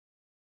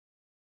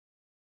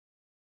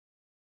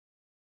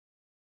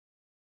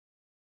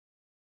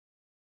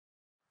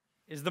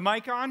Is the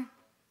mic on?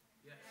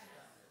 Yes.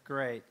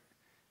 Great.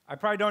 I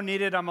probably don't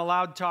need it. I'm a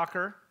loud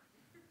talker.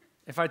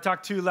 If I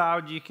talk too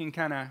loud, you can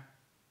kind of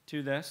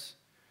do this.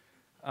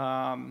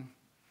 I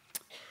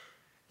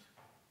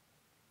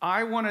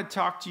want to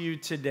talk to you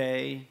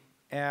today,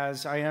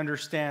 as I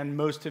understand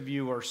most of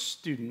you are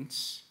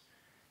students,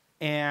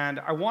 and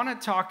I want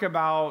to talk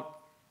about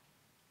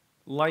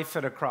life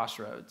at a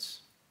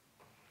crossroads.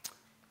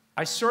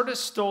 I sort of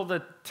stole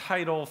the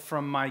title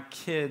from my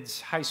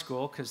kids' high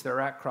school because they're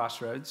at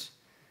Crossroads.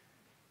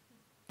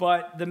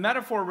 But the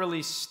metaphor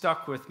really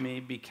stuck with me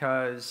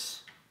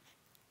because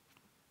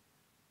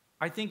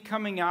I think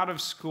coming out of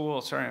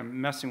school, sorry,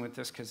 I'm messing with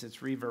this because it's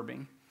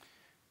reverbing.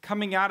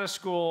 Coming out of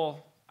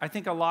school, I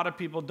think a lot of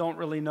people don't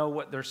really know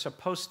what they're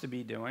supposed to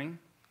be doing.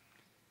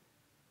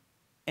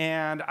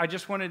 And I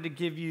just wanted to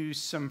give you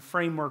some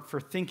framework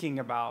for thinking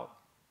about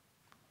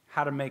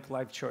how to make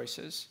life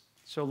choices.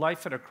 So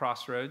life at a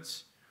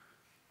crossroads.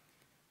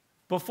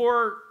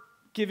 Before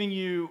giving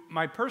you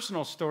my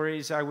personal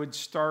stories, I would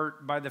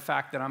start by the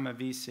fact that I'm a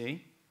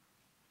VC.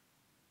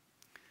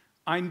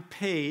 I'm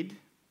paid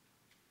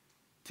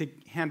to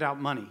hand out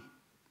money.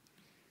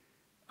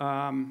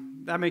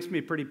 That makes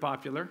me pretty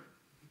popular,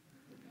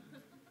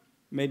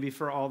 maybe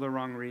for all the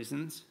wrong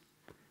reasons.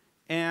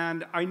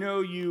 And I know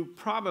you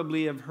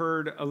probably have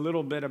heard a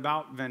little bit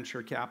about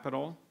venture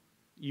capital.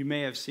 You may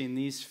have seen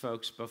these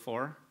folks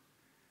before.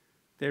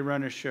 They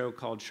run a show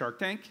called Shark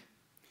Tank.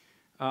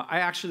 I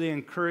actually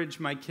encourage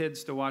my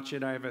kids to watch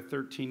it. I have a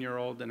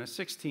 13-year-old and a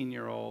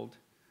 16-year-old.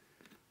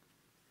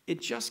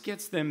 It just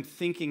gets them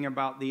thinking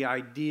about the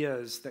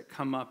ideas that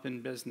come up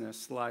in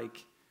business,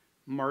 like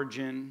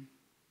margin,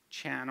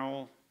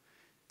 channel,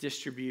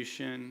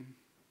 distribution,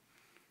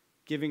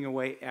 giving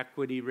away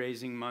equity,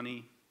 raising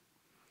money.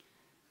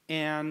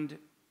 And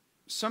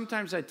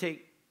sometimes I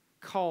take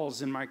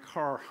calls in my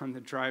car on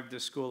the drive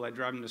to school. I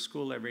drive them to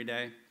school every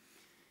day.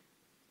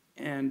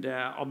 And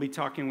I'll be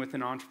talking with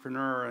an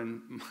entrepreneur,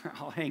 and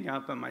I'll hang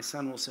up, and my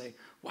son will say,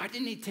 "Why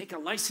didn't he take a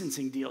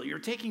licensing deal? You're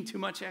taking too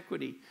much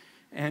equity."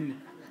 And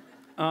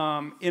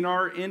in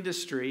our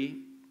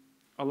industry,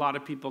 a lot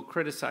of people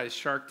criticize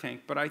Shark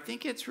Tank, but I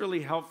think it's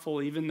really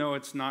helpful, even though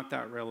it's not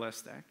that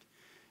realistic.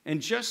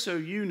 And just so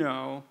you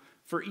know,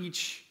 for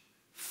each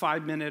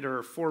 5-minute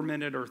or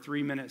 4-minute or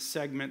 3-minute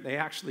segment, they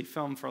actually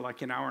film for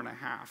like an hour and a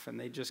half, and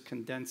they just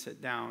condense it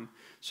down.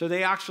 So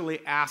they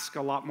actually ask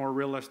a lot more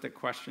realistic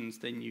questions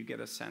than you get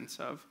a sense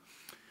of.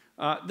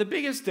 The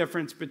biggest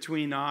difference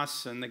between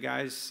us and the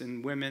guys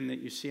and women that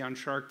you see on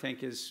Shark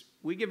Tank is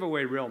we give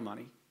away real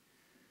money.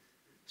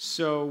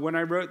 So when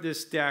I wrote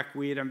this deck,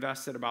 we had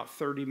invested about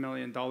 $30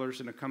 million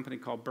in a company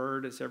called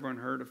Bird. Has everyone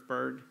heard of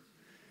Bird?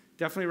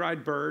 Definitely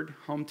ride Bird,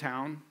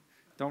 hometown.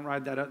 Don't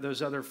ride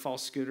those other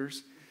false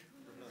scooters.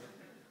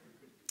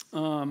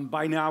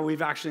 By now,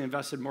 we've actually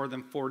invested more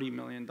than $40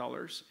 million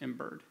in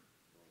Bird.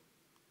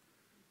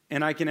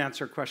 And I can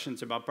answer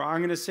questions about Bird. I'm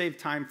going to save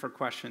time for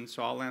questions,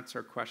 so I'll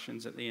answer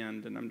questions at the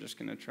end, and I'm just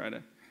going to try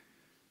to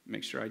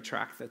make sure I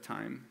track the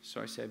time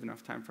so I save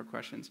enough time for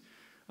questions.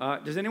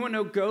 Does anyone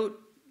know GOAT?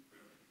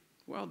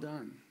 Well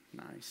done.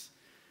 Nice.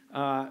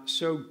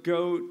 So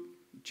GOAT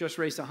just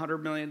raised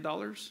 $100 million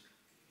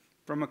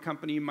from a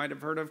company you might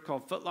have heard of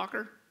called Foot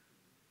Locker.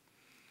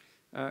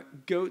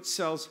 GOAT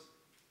sells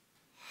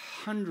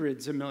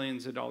hundreds of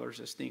millions of dollars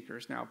of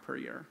sneakers now per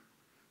year.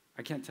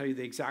 I can't tell you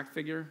the exact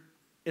figure.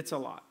 It's a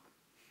lot.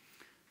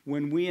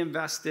 When we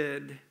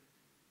invested,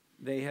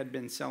 they had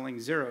been selling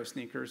 0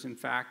 sneakers. In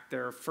fact,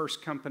 their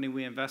first company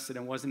we invested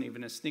in wasn't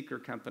even a sneaker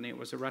company. It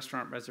was a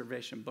restaurant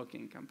reservation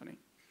booking company.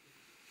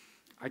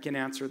 I can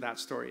answer that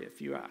story if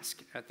you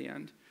ask at the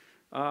end.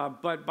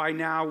 But by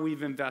now,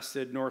 we've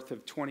invested north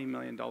of $20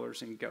 million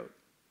in GOAT.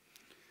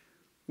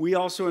 We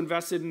also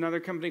invested in another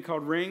company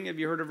called Ring. Have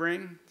you heard of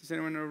Ring? Does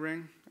anyone know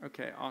Ring?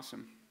 Okay,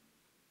 awesome.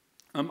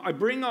 I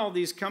bring all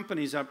these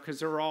companies up because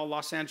they're all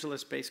Los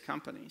Angeles-based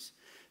companies.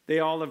 They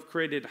all have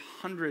created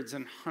hundreds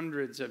and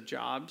hundreds of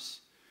jobs,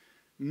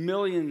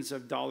 millions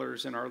of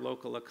dollars in our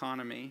local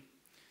economy.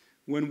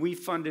 When we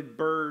funded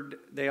Bird,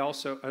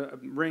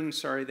 Ring,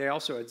 they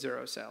also had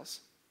 0 sales.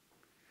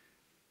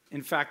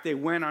 In fact, they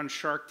went on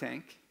Shark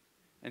Tank,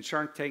 and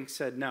Shark Tank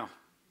said no.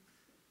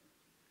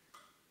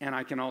 And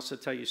I can also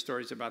tell you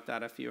stories about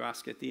that if you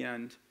ask at the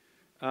end.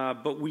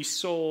 But we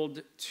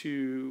sold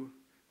to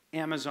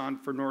Amazon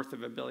for north of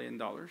 $1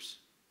 billion.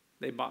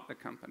 They bought the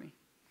company.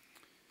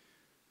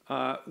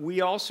 We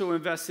also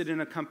invested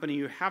in a company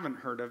you haven't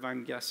heard of,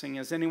 I'm guessing.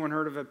 Has anyone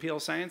heard of Appeal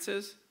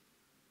Sciences?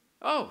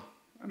 Oh,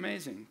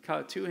 amazing.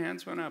 2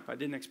 hands went up. I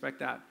didn't expect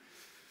that.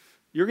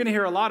 You're going to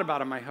hear a lot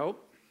about him, I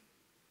hope.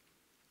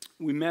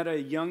 We met a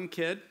young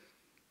kid.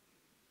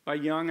 By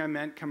young, I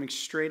meant coming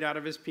straight out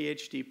of his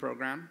PhD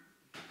program.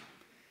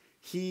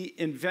 He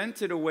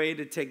invented a way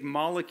to take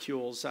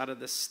molecules out of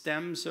the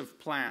stems of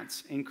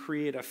plants and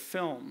create a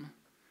film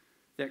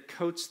that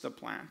coats the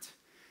plant.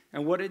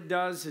 And what it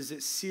does is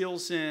it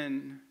seals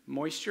in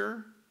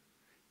moisture.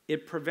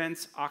 It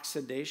prevents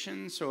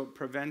oxidation, so it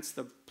prevents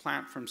the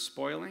plant from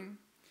spoiling.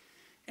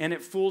 And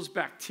it fools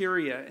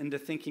bacteria into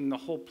thinking the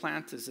whole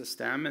plant is a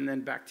stem, and then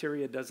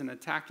bacteria doesn't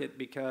attack it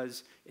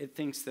because it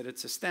thinks that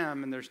it's a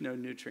stem and there's no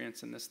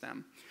nutrients in the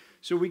stem.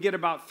 So we get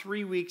about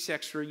 3 weeks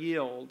extra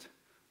yield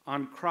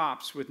on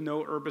crops with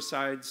no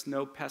herbicides,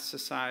 no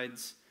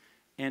pesticides,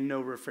 and no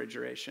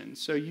refrigeration.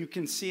 So you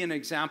can see an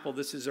example.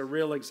 This is a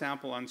real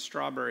example on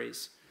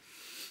strawberries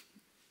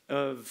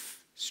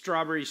of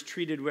strawberries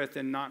treated with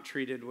and not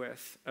treated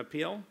with a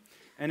peel.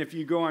 And if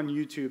you go on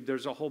YouTube,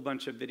 there's a whole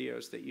bunch of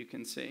videos that you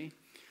can see.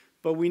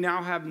 But we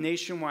now have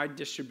nationwide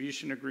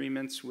distribution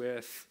agreements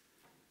with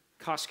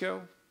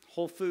Costco,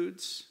 Whole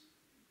Foods,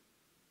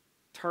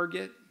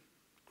 Target,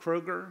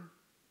 Kroger,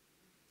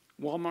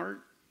 Walmart,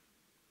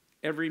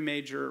 every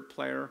major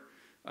player.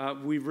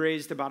 We've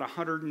raised about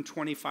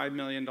 $125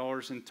 million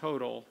in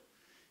total,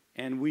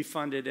 and we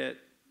funded it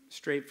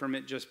straight from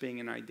it just being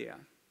an idea.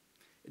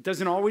 It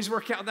doesn't always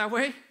work out that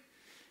way,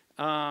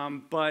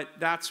 but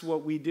that's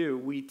what we do.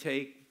 We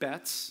take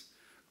bets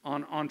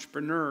on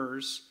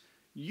entrepreneurs,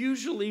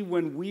 usually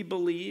when we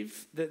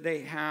believe that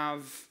they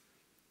have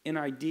an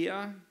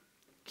idea,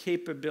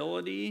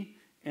 capability,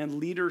 and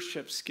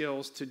leadership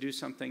skills to do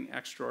something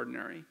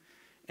extraordinary.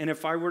 And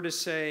if I were to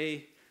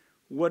say,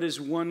 what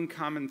is one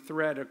common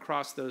thread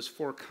across those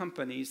 4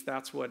 companies,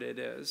 that's what it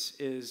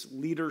is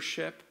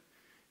leadership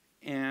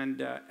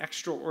and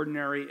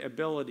extraordinary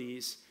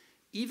abilities,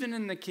 even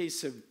in the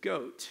case of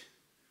GOAT,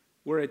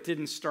 where it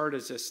didn't start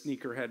as a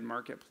sneakerhead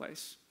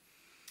marketplace.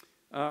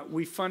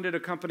 We funded a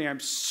company I'm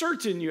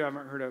certain you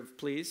haven't heard of,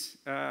 please.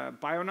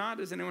 Bionaut,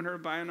 has anyone heard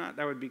of Bionaut?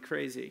 That would be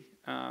crazy.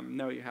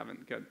 No, you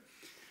haven't. Good.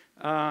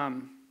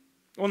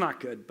 Well,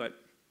 not good, but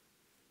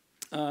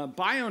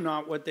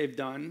Bionaut, what they've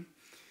done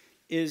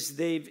is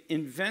they've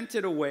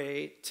invented a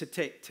way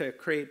to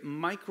create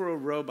micro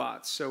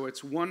robots. So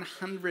it's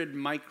 100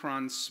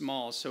 microns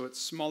small, so it's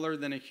smaller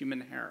than a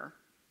human hair.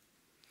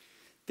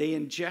 They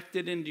inject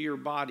it into your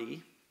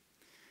body,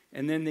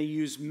 and then they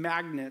use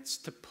magnets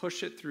to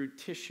push it through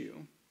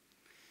tissue.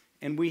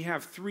 And we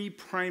have 3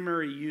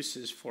 primary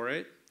uses for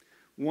it.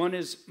 One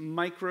is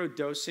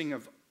microdosing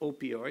of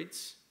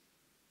opioids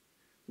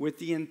with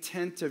the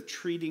intent of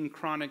treating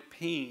chronic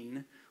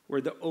pain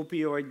where the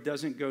opioid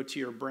doesn't go to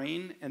your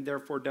brain and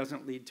therefore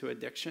doesn't lead to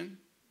addiction.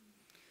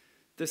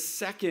 The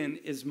second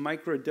is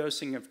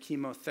microdosing of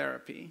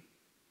chemotherapy.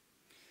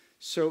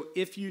 So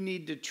if you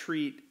need to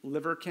treat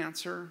liver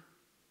cancer,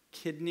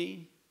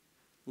 kidney,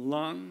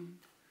 lung,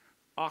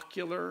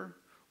 ocular,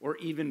 or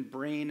even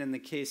brain in the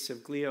case of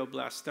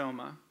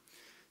glioblastoma,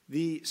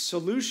 the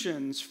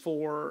solutions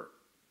for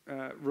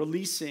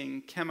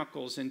releasing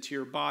chemicals into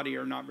your body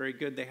are not very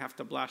good. They have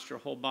to blast your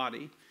whole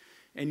body.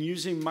 And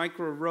using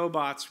micro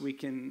robots, we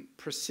can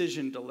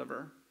precision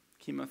deliver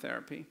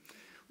chemotherapy.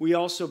 We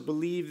also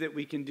believe that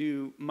we can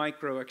do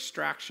micro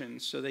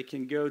extractions, so they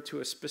can go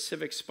to a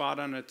specific spot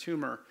on a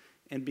tumor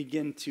and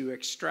begin to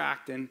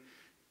extract. And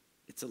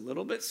it's a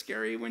little bit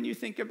scary when you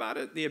think about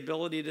it, the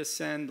ability to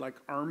send like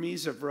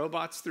armies of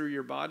robots through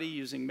your body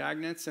using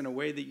magnets in a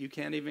way that you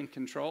can't even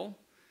control.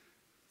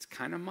 It's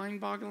kind of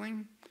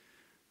mind-boggling.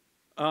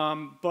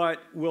 But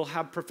we'll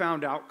have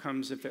profound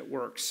outcomes if it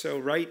works. So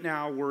right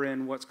now we're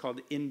in what's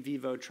called in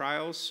vivo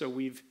trials. So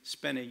we've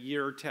spent a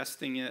year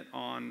testing it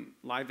on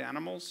live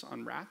animals,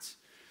 on rats.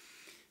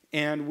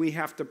 And we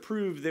have to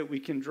prove that we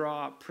can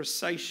draw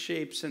precise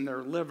shapes in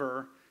their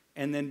liver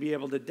and then be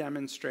able to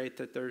demonstrate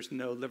that there's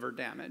no liver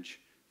damage.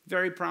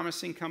 Very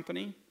promising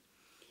company.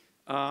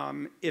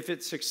 If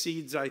it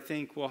succeeds, I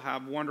think we'll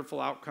have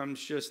wonderful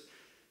outcomes. Just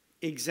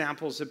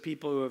examples of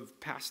people who have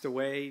passed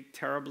away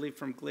terribly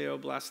from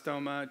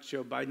glioblastoma,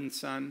 Joe Biden's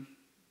son,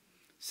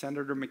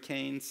 Senator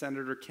McCain,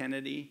 Senator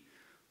Kennedy,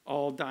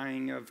 all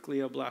dying of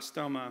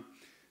glioblastoma.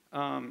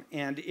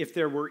 And if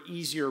there were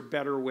easier,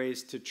 better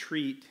ways to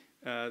treat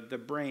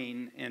the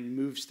brain and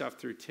move stuff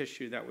through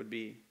tissue, that would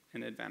be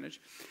an advantage.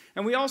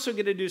 And we also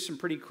get to do some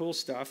pretty cool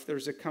stuff.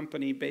 There's a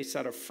company based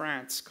out of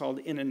France called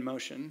In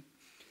Motion.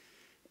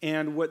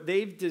 And what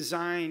they've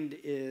designed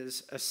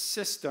is a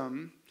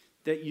system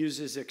that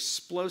uses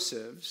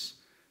explosives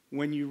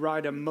when you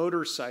ride a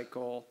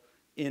motorcycle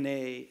in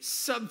a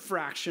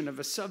subfraction of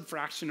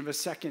a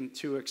second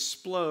to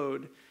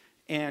explode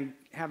and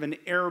have an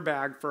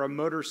airbag for a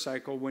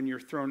motorcycle when you're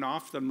thrown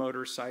off the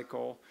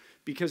motorcycle,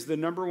 because the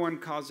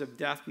 #1 cause of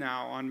death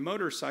now on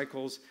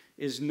motorcycles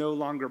is no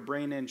longer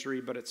brain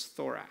injury, but it's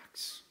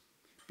thorax,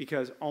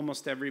 because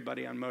almost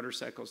everybody on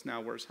motorcycles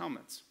now wears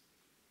helmets.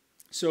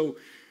 So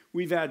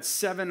we've had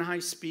 7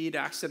 high-speed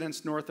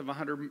accidents north of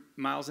 100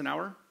 miles an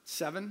hour,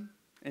 7,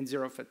 and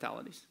 0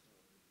 fatalities,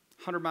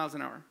 100 miles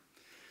an hour.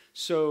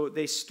 So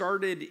they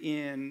started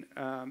in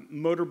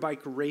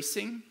motorbike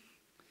racing.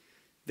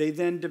 They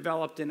then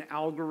developed an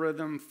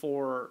algorithm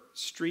for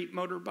street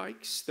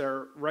motorbikes.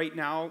 They're right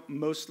now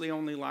mostly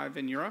only live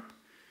in Europe.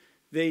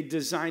 They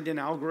designed an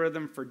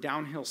algorithm for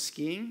downhill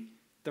skiing.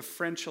 The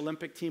French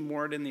Olympic team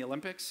wore it in the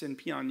Olympics in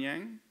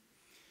Pyongyang.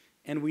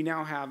 And we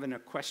now have an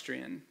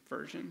equestrian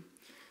version.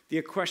 The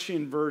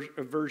equestrian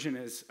version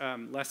is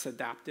less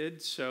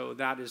adapted, so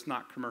that is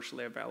not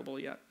commercially available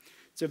yet.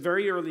 It's It's a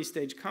very early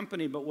stage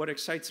company, but what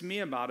excites me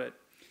about it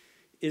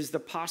is the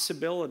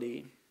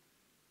possibility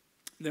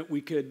that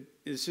we could,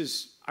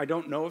 I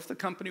don't know if the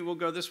company will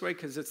go this way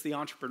because it's the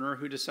entrepreneur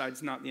who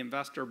decides, not the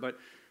investor, but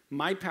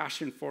my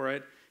passion for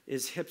it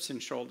is hips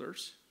and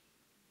shoulders.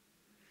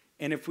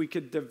 And if we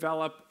could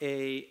develop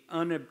a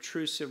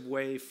unobtrusive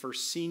way for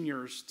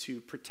seniors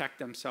to protect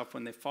themselves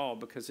when they fall,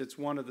 because it's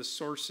one of the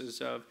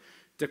sources of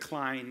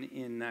decline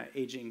in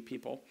aging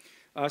people.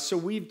 So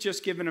we've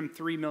just given them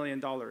 $3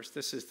 million.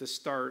 This is the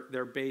start.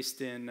 They're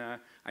based in,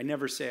 I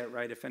never say it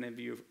right. If any of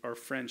you are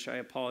French, I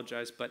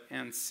apologize, but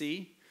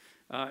Annecy.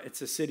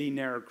 It's a city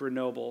near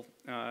Grenoble,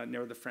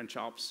 near the French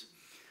Alps.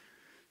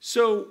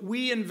 So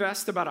we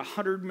invest about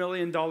 $100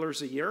 million a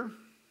year.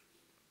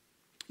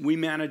 We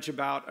manage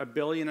about $1.5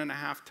 billion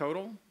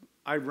total.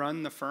 I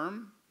run the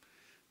firm.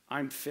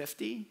 I'm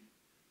 50.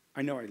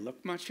 I know I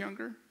look much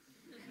younger.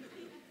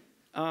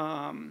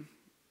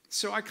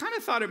 So I kind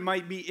of thought it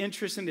might be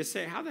interesting to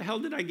say, how the hell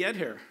did I get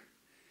here?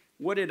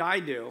 What did I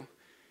do?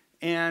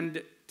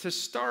 And to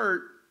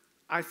start,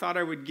 I thought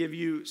I would give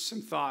you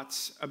some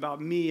thoughts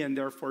about me and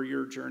therefore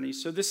your journey.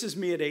 So this is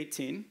me at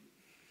 18.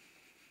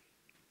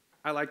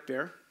 I like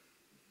beer.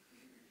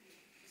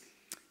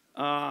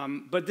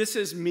 But this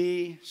is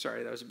me.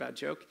 Sorry, that was a bad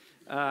joke.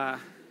 A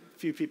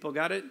few people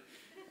got it.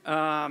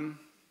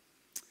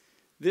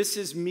 This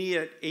is me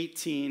at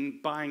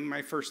 18 buying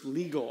my first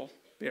legal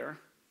beer.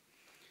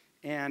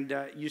 And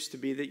it used to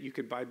be that you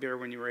could buy beer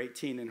when you were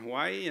 18 in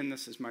Hawaii, and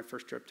this is my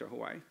first trip to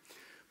Hawaii.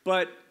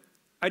 But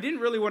I didn't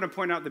really want to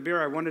point out the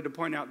beer. I wanted to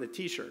point out the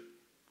T-shirt.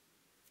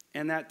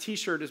 And that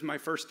T-shirt is my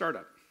first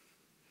startup.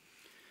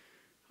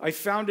 I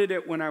founded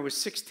it when I was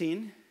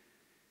 16.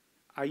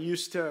 I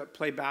used to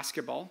play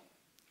basketball.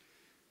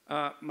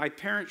 My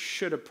parents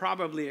should have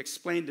probably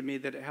explained to me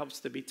that it helps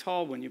to be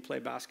tall when you play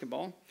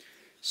basketball.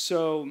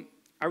 So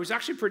I was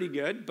actually pretty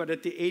good, but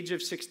at the age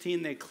of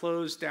 16, they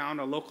closed down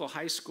a local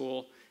high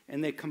school,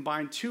 and they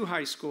combined 2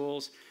 high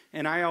schools,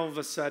 and I all of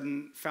a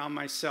sudden found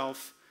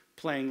myself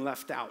playing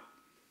left out.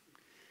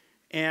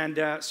 And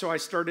so I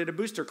started a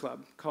booster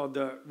club called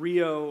the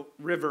Rio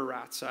River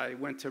Rats. I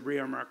went to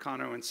Rio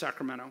Americano in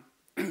Sacramento,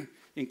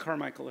 in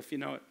Carmichael, if you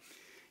know it.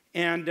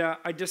 And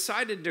I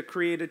decided to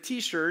create a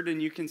T-shirt,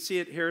 and you can see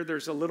it here.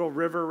 There's a little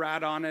river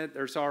rat on it.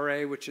 There's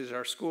RA, which is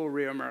our school,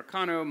 Rio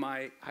Americano,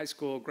 my high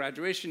school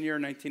graduation year,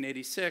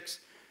 1986.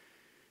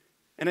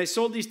 And I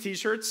sold these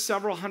T-shirts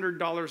several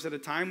 $100s at a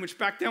time, which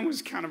back then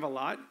was kind of a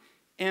lot.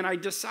 And I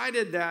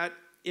decided that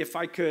if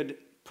I could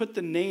put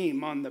the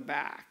name on the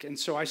back, and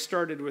so I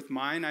started with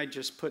mine. I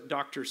just put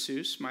Dr.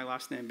 Seuss, my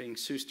last name being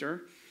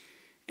Suster.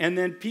 And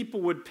then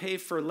people would pay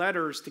for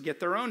letters to get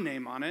their own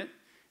name on it.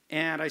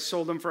 And I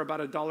sold them for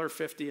about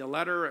 $1.50 a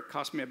letter. It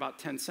cost me about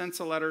 10 cents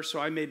a letter. So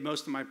I made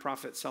most of my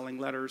profit selling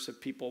letters of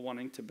people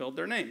wanting to build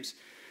their names.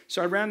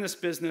 So I ran this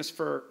business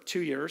for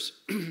 2 years.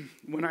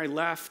 When I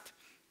left,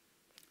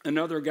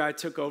 another guy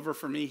took over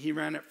for me. He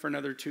ran it for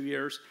another 2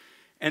 years.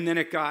 And then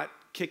it got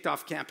kicked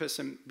off campus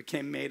and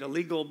became made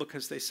illegal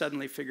because they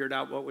suddenly figured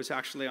out what was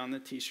actually on the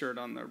T-shirt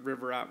on the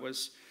River Rat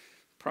was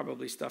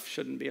probably stuff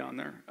shouldn't be on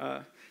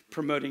there,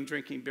 promoting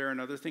drinking beer and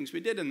other things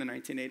we did in the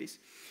 1980s.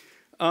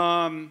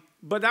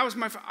 But that was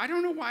I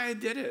don't know why I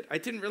did it. I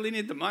didn't really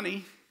need the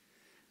money.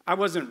 I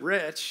wasn't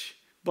rich,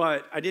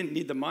 but I didn't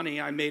need the money.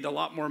 I made a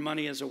lot more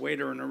money as a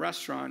waiter in a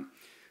restaurant.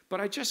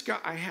 But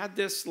I had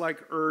this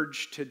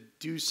urge to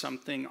do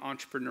something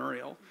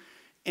entrepreneurial.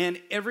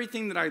 And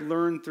everything that I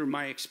learned through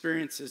my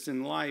experiences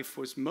in life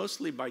was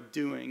mostly by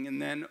doing.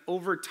 And then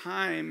over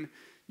time,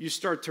 you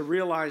start to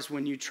realize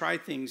when you try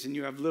things and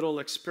you have little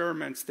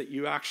experiments that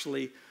you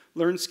actually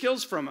learn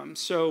skills from them.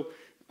 So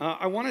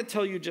I want to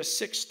tell you just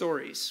 6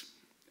 stories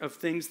of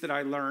things that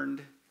I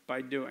learned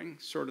by doing,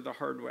 sort of the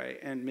hard way,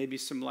 and maybe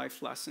some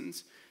life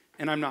lessons.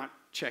 And I'm not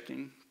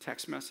checking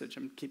text message.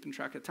 I'm keeping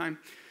track of time.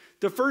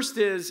 The first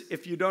is,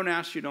 if you don't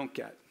ask, you don't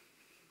get.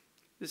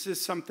 This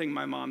is something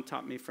my mom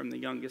taught me from the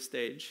youngest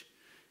age.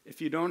 If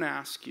you don't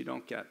ask, you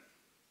don't get.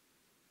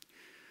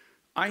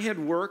 I had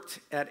worked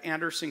at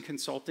Anderson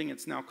Consulting.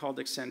 It's now called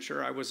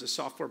Accenture. I was a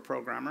software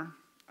programmer.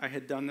 I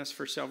had done this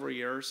for several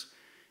years.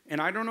 And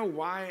I don't know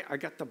why I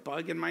got the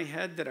bug in my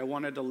head that I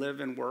wanted to live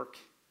and work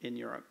in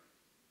Europe.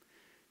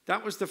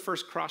 That was the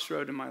first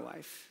crossroad in my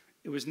life.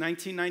 It was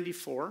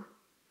 1994.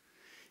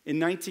 In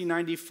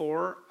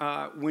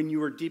 1994, when you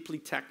were deeply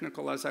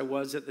technical, as I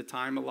was at the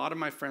time, a lot of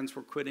my friends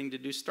were quitting to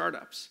do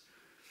startups.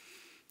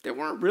 They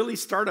weren't really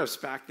startups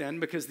back then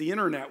because the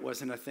internet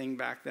wasn't a thing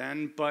back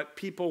then, but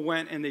people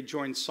went and they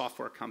joined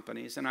software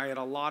companies. And I had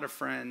a lot of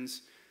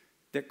friends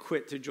that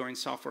quit to join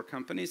software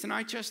companies. And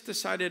I just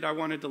decided I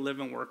wanted to live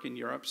and work in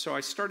Europe. So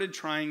I started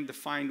trying to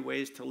find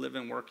ways to live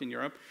and work in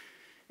Europe.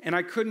 And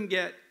I couldn't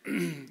get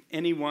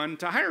anyone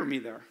to hire me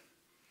there.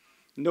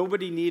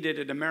 Nobody needed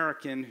an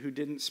American who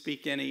didn't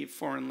speak any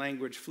foreign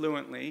language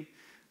fluently.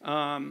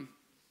 And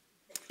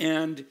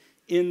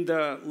in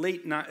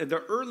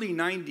the early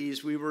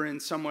 90s, we were in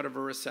somewhat of a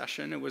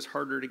recession. It was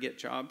harder to get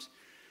jobs.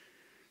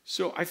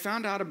 So I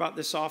found out about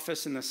this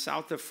office in the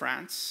south of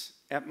France.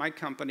 at my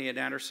company at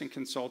Anderson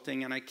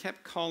Consulting, and I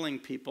kept calling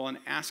people and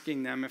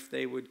asking them if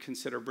they would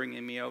consider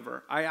bringing me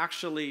over. I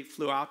actually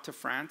flew out to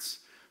France,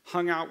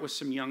 hung out with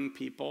some young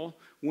people,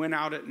 went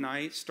out at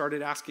night,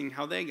 started asking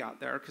how they got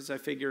there, because I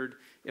figured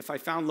if I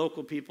found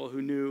local people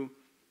who knew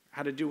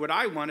how to do what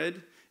I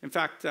wanted. In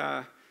fact,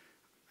 I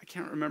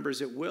can't remember,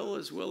 is it Will?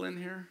 Is Will in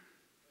here?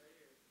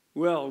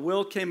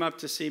 Will came up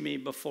to see me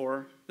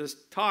before this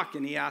talk,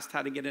 and he asked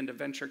how to get into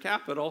venture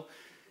capital.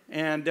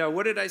 And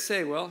what did I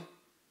say, Will?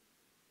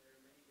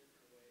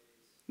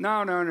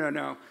 No.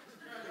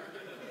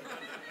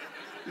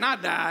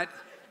 Not that.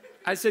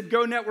 I said,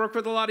 go network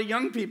with a lot of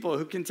young people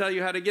who can tell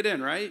you how to get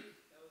in, right?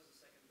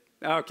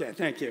 That was the second thing. Okay,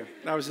 thank you.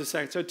 That was the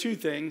second. So 2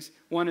 things.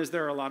 1 is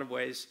there are a lot of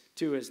ways.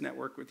 2 is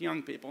network with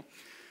young people.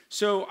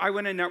 So I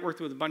went and networked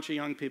with a bunch of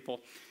young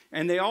people.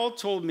 And they all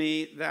told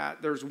me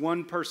that there's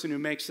one person who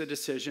makes the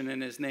decision,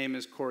 and his name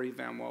is Corey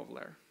Van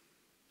Wovelaar.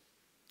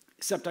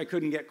 Except I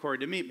couldn't get Corey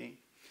to meet me.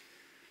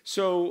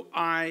 So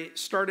I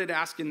started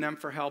asking them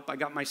for help. I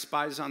got my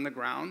spies on the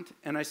ground,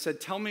 and I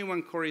said, tell me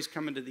when Corey's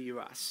coming to the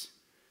U.S.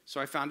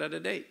 So I found out a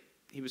date.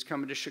 He was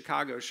coming to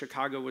Chicago.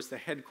 Chicago was the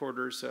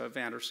headquarters of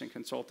Anderson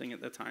Consulting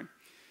at the time.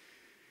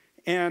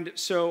 And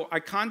so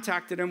I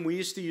contacted him. We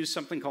used to use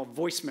something called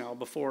voicemail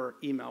before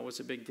email was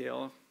a big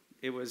deal.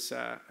 It was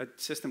a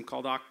system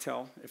called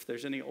Octel, if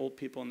there's any old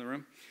people in the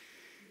room.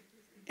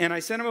 And I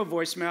sent him a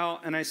voicemail,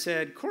 and I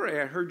said, Corey,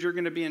 I heard you're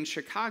going to be in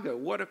Chicago.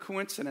 What a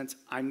coincidence.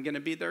 I'm going to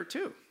be there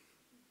too.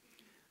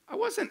 I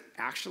wasn't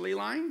actually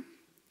lying.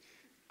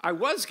 I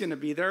was going to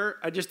be there.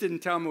 I just didn't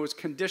tell him it was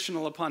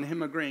conditional upon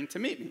him agreeing to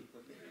meet me.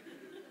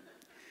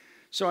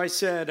 So I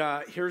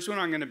said, here's when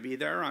I'm going to be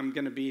there. I'm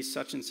going to be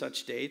such and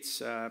such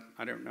dates. I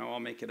don't know. I'll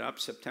make it up,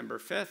 September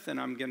 5th, and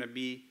I'm going to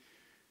be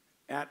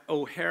at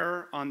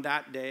O'Hare on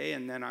that day,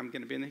 and then I'm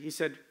going to be in there. He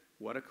said,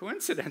 what a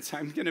coincidence.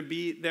 I'm going to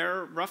be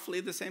there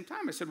roughly the same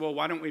time. I said, well,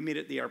 why don't we meet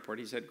at the airport?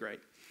 He said, great.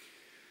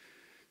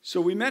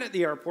 So we met at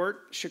the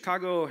airport,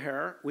 Chicago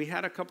O'Hare. We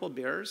had a couple of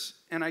beers,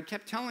 and I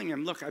kept telling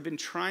him, look, I've been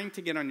trying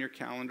to get on your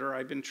calendar.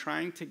 I've been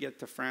trying to get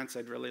to France.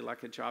 I'd really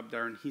like a job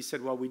there. And he said,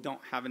 well, we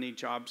don't have any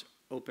jobs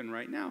open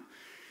right now.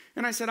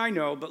 And I said, I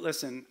know, but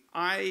listen,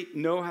 I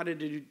know how to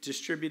do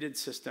distributed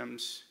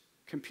systems,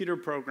 computer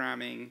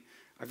programming.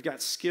 I've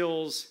got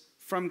skills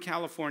from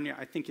California.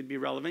 I think it'd be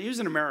relevant. He was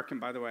an American,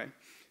 by the way,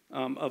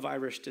 of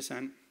Irish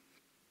descent.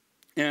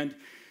 And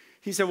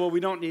he said, well, we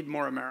don't need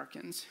more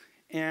Americans.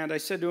 And I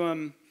said to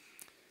him,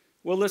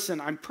 well, listen,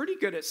 I'm pretty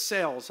good at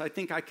sales. I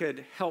think I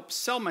could help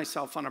sell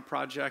myself on a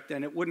project,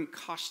 and it wouldn't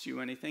cost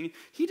you anything.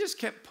 He just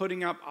kept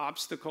putting up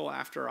obstacle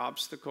after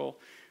obstacle.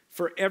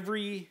 For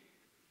every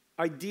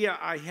idea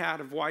I had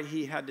of why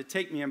he had to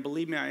take me, and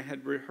believe me, I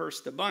had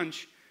rehearsed a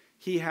bunch,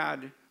 he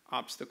had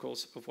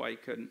obstacles of why he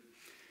couldn't.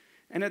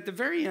 And at the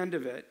very end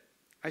of it,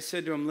 I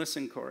said to him,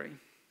 listen, Corey,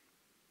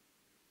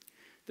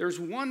 there's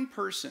one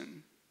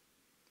person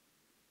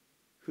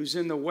who's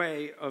in the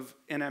way of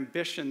an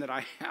ambition that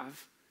I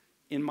have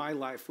in my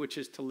life, which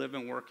is to live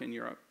and work in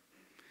Europe.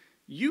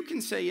 You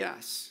can say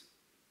yes.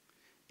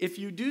 If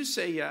you do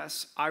say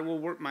yes, I will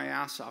work my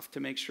ass off to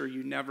make sure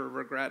you never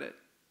regret it.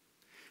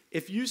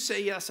 If you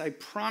say yes, I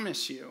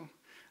promise you,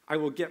 I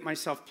will get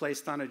myself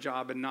placed on a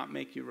job and not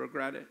make you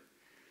regret it.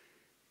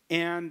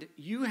 And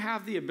you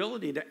have the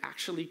ability to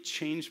actually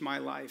change my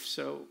life,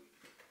 so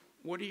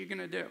what are you going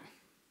to do?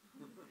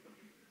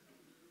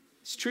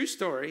 It's a true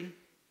story.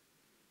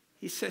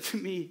 He said to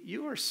me,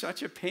 you are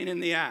such a pain in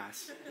the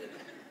ass.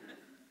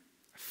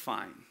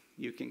 Fine,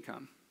 you can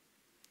come.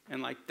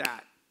 And like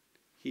that,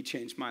 he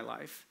changed my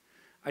life.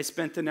 I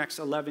spent the next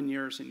 11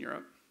 years in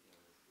Europe.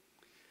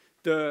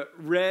 The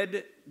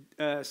red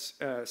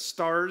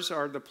stars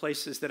are the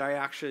places that I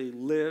actually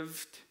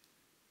lived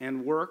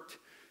and worked.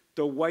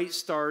 The white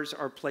stars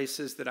are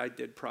places that I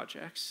did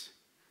projects.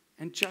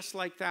 And just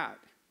like that,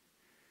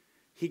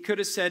 he could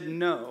have said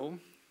no.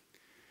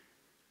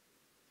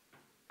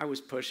 I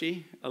was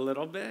pushy a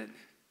little bit.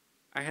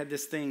 I had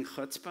this thing,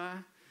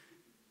 chutzpah.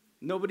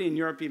 Nobody in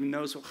Europe even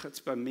knows what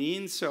chutzpah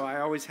means, so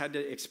I always had to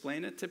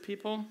explain it to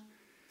people.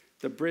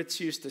 The Brits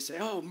used to say,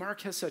 oh,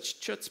 Mark has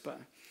such chutzpah.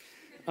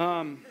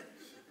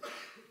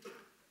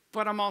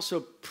 But I'm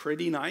also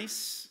pretty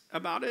nice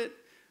about it.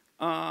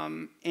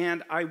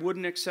 And I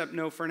wouldn't accept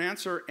no for an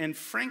answer. And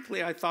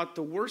frankly, I thought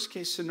the worst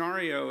case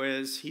scenario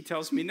is he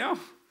tells me no.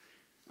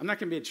 I'm not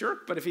going to be a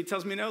jerk, but if he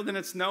tells me no, then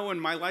it's no, and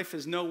my life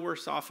is no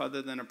worse off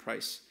other than a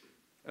price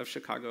of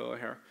Chicago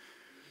O'Hare.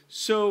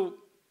 So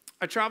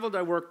I traveled,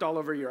 I worked all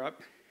over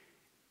Europe.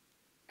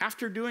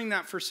 After doing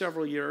that for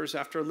several years,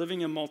 after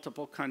living in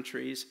multiple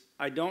countries,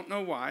 I don't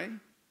know why,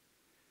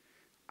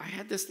 I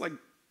had this like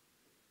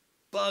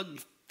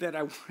bug that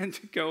I wanted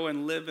to go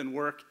and live and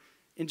work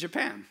in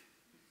Japan.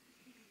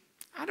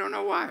 I don't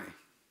know why.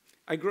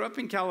 I grew up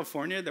in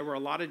California. There were a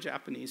lot of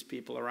Japanese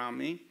people around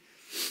me.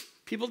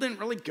 People didn't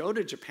really go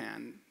to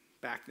Japan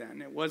back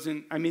then. It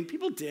wasn't, I mean,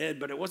 people did,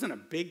 but it wasn't a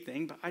big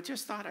thing. But I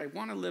just thought I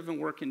want to live and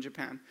work in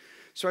Japan.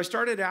 So I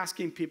started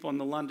asking people in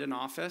the London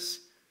office,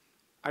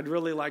 I'd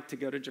really like to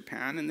go to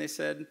Japan. And they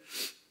said,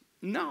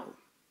 no.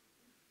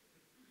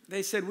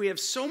 they said, we have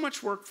so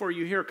much work for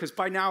you here, because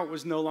by now it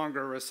was no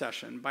longer a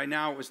recession. By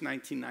now it was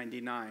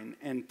 1999,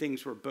 and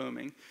things were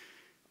booming.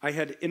 I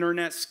had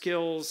internet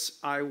skills.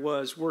 I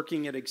was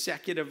working at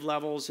executive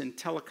levels in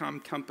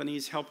telecom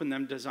companies, helping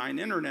them design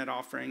internet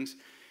offerings.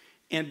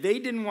 And they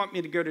didn't want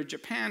me to go to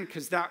Japan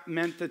because that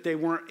meant that they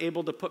weren't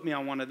able to put me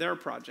on one of their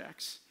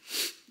projects.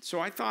 So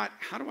I thought,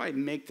 how do I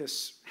make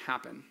this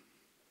happen?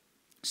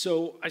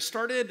 So I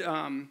started,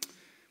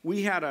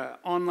 we had an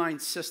online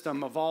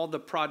system of all the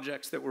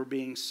projects that were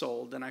being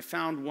sold. And I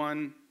found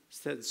one that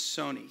said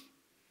Sony.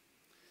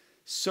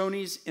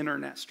 Sony's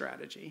internet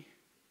strategy.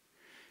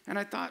 And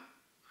I thought,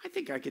 I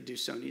think I could do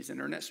Sony's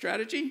internet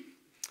strategy.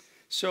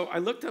 So I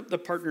looked up the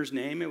partner's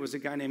name. It was a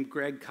guy named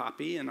Greg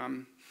Copy, and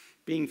I'm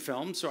being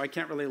filmed, so I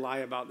can't really lie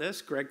about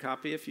this. Greg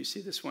Copy, if you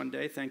see this one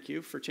day, thank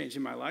you for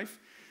changing my life.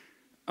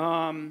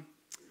 I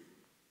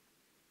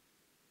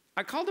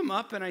called him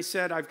up and I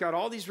said, I've got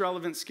all these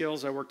relevant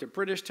skills. I worked at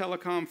British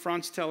Telecom,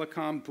 France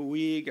Telecom,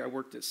 Bouygues. I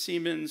worked at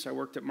Siemens. I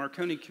worked at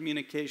Marconi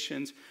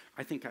Communications.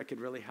 I think I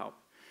could really help.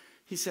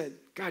 He said,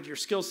 God, your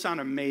skills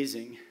sound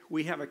amazing.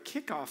 We have a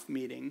kickoff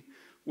meeting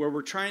where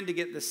we're trying to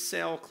get the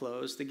sale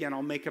closed. Again,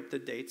 I'll make up the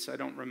dates. I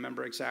don't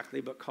remember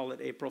exactly, but call it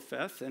April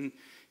 5th. And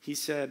he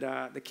said,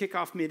 the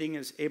kickoff meeting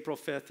is April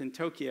 5th in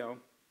Tokyo.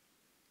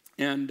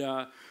 And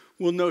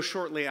we'll know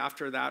shortly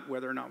after that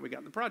whether or not we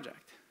got the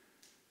project.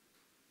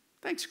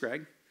 Thanks,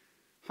 Greg.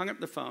 Hung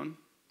up the phone,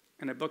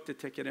 and I booked a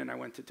ticket, and I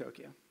went to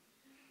Tokyo.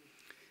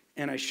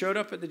 And I showed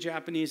up at the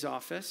Japanese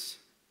office,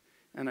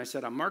 and I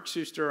said, I'm Mark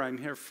Suster. I'm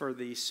here for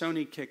the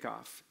Sony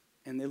kickoff.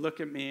 And they looked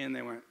at me, and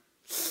they went,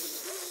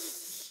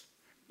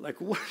 like,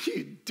 what are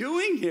you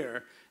doing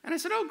here? And I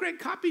said, oh, Greg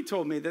Copy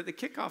told me that the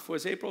kickoff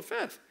was April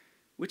 5th,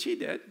 which he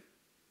did.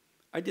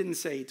 I didn't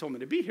say he told me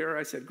to be here.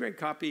 I said, Greg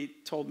Copy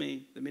told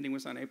me the meeting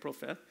was on April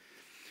 5th.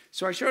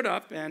 So I showed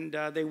up, and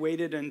they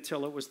waited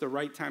until it was the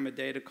right time of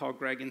day to call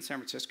Greg in San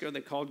Francisco. They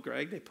called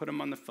Greg. They put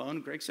him on the phone.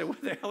 Greg said, what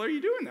the hell are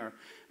you doing there?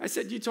 I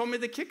said, you told me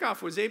the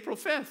kickoff was April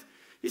 5th.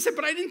 He said,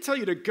 but I didn't tell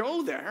you to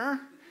go there.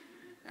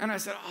 And I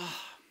said,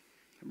 oh,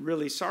 I'm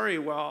really sorry.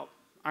 Well,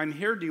 I'm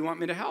here. Do you want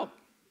me to help?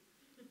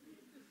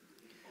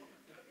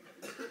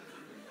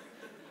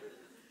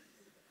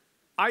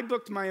 I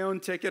booked my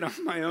own ticket on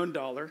my own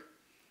dollar.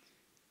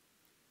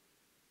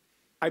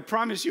 I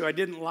promise you I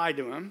didn't lie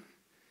to him.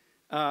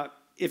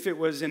 If it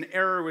was an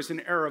error, it was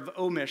an error of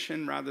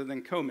omission rather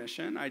than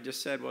commission. I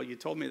just said, well, you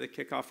told me the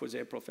kickoff was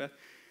April 5th.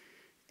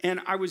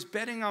 And I was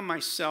betting on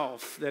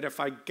myself that if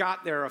I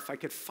got there, if I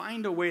could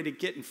find a way to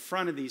get in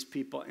front of these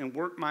people and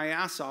work my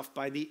ass off,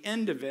 by the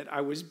end of it,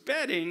 I was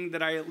betting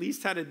that I at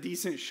least had a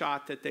decent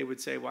shot that they would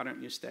say, why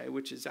don't you stay,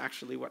 which is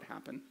actually what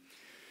happened.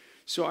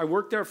 So I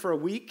worked there for a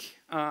week.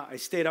 I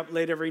stayed up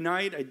late every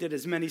night. I did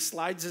as many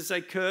slides as I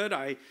could.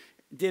 I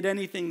did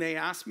anything they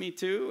asked me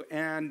to.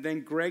 And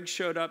then Greg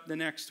showed up the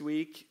next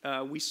week.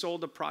 We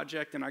sold a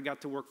project, and I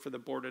got to work for the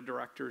board of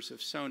directors of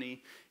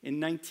Sony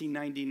in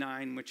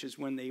 1999, which is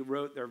when they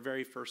wrote their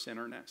very first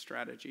internet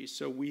strategy.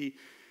 So we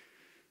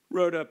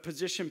wrote a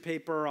position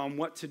paper on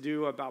what to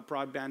do about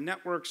broadband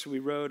networks. We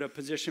wrote a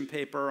position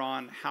paper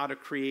on how to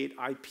create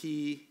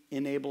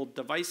IP-enabled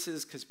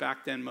devices, because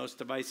back then most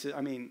devices,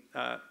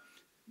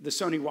 the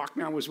Sony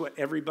Walkman was what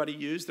everybody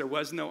used. There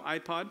was no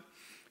iPod.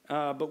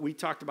 But we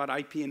talked about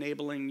IP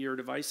enabling your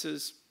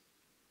devices.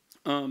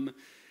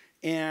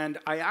 And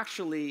I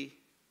actually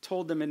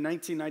told them in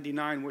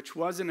 1999, which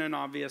wasn't an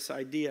obvious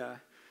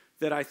idea,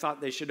 that I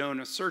thought they should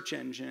own a search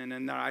engine,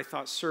 and that I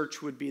thought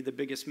search would be the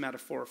biggest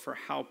metaphor for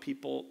how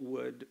people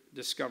would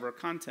discover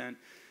content.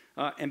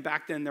 And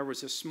back then there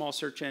was a small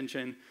search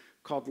engine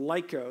called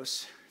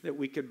Lycos that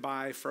we could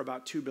buy for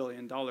about $2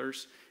 billion.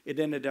 It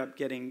ended up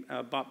getting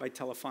bought by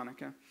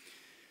Telefonica.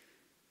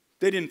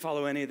 They didn't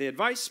follow any of the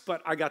advice,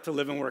 but I got to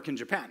live and work in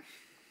Japan.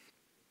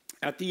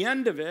 At the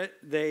end of it,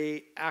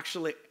 they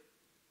actually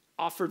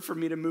offered for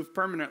me to move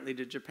permanently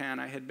to Japan.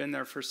 I had been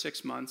there for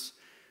 6 months.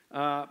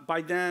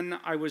 By then,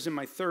 I was in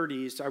my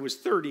 30s. I was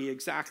 30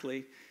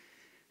 exactly.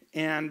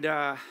 And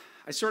I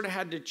sort of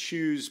had to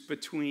choose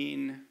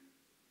between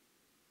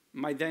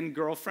my then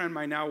girlfriend,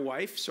 my now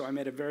wife, so I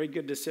made a very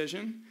good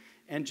decision,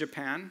 and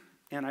Japan,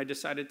 and I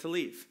decided to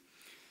leave.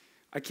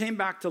 I came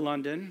back to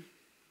London,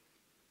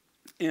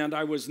 and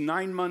I was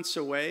 9 months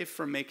away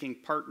from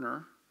making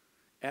partner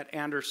at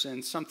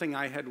Anderson, something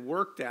I had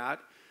worked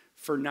at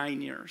for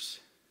 9 years.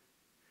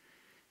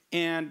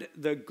 And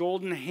the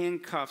golden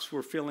handcuffs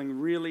were feeling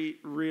really,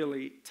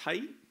 really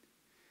tight.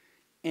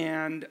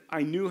 And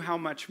I knew how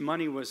much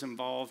money was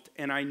involved,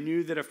 and I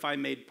knew that if I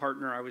made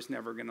partner, I was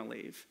never going to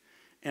leave.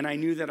 And I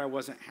knew that I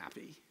wasn't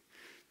happy.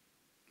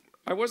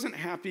 I wasn't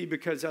happy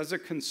because as a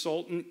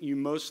consultant, you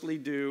mostly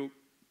do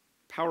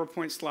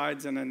PowerPoint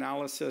slides and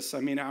analysis,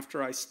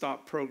 after I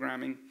stopped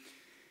programming.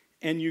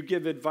 And you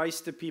give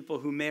advice to people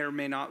who may or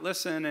may not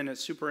listen, and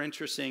it's super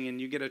interesting, and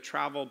you get to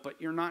travel,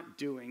 but you're not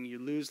doing. You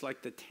lose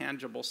like the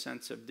tangible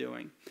sense of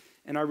doing.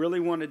 And I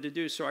really wanted to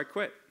do, so I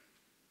quit.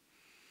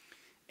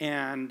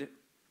 And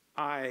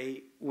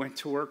I went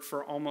to work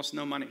for almost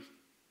no money.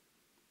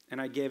 And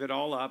I gave it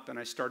all up, and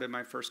I started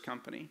my first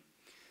company.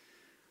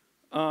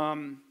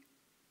 In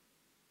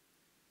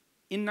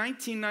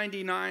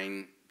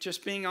 1999,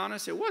 just being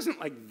honest, it wasn't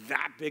like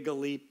that big a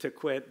leap to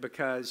quit,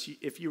 because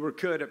if you were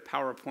good at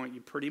PowerPoint,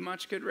 you pretty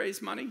much could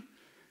raise money.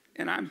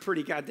 And I'm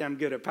pretty goddamn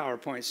good at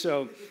PowerPoint.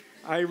 So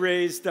I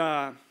raised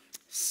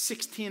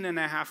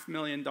 $16.5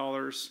 million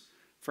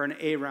for an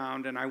A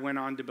round, and I went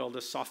on to build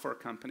a software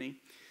company.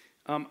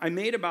 I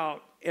made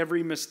about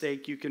every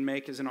mistake you can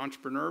make as an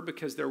entrepreneur,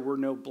 because there were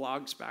no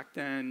blogs back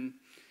then.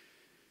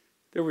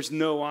 There was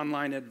no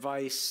online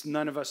advice.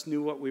 None of us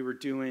knew what we were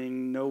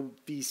doing. No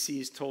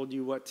VCs told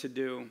you what to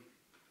do.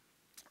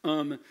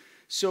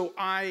 So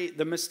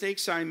the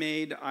mistakes I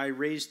made, I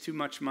raised too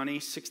much money,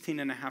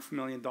 $16.5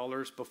 million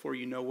before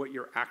you know what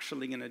you're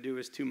actually going to do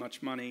is too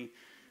much money.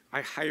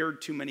 I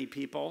hired too many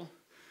people.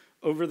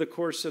 Over the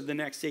course of the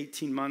next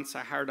 18 months, I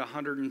hired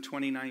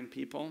 129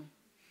 people.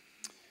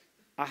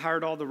 I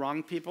hired all the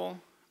wrong people.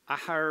 I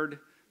hired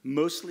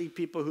mostly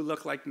people who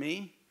look like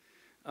me.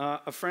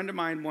 A friend of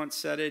mine once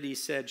said it. He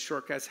said,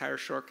 short guys hire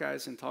short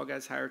guys and tall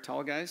guys hire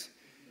tall guys.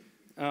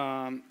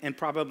 And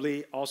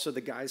probably also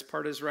the guys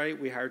part is right.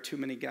 We hire too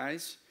many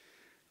guys.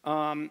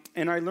 And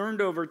I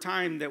learned over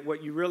time that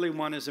what you really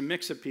want is a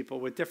mix of people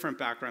with different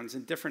backgrounds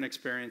and different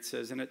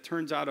experiences. And it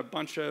turns out a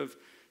bunch of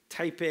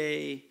type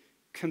A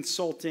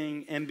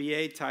consulting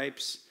MBA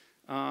types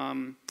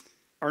are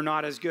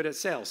not as good at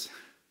sales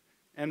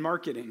and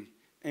marketing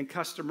and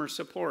customer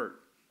support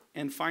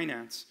and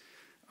finance.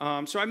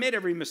 So I made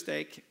every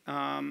mistake.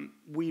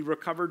 We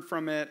recovered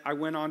from it. I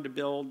went on to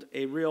build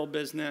a real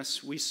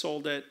business. We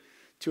sold it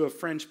to a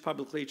French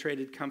publicly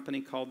traded company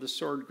called the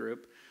Sword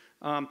Group.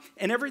 And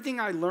everything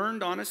I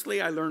learned,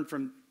 honestly, I learned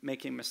from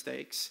making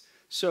mistakes.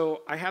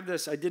 So I have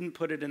this, I didn't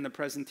put it in the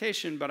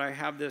presentation, but I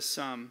have this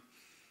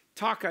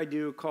talk I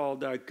do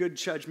called Good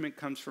Judgment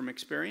Comes from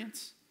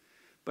Experience,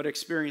 but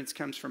experience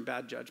comes from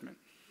bad judgment.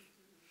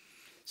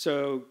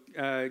 So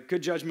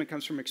good judgment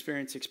comes from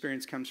experience.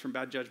 Experience comes from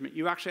bad judgment.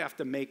 You actually have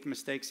to make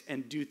mistakes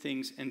and do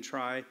things and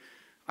try.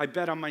 I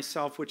bet on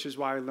myself, which is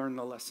why I learned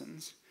the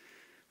lessons.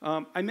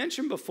 I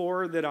mentioned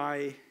before that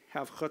I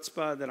have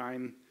chutzpah, that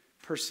I'm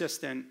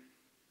persistent,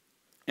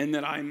 and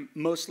that I'm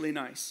mostly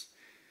nice.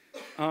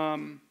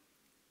 I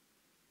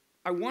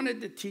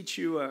wanted to teach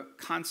you a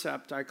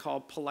concept I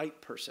call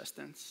polite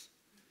persistence.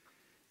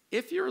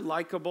 If you're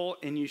likable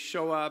and you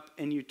show up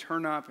and you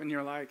turn up and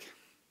you're like,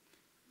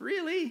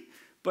 really?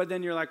 But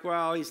then you're like,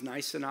 well, he's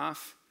nice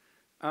enough.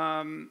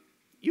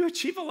 You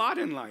achieve a lot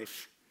in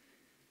life.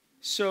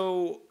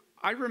 So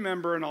I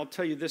remember, and I'll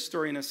tell you this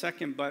story in a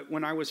second, but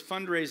when I was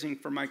fundraising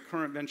for my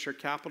current venture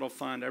capital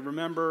fund, I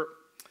remember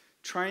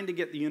trying to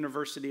get the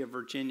University of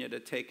Virginia to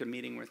take a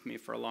meeting with me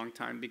for a long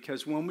time,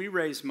 because when we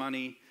raise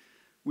money,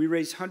 we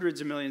raise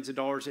hundreds of millions of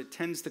dollars. It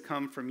tends to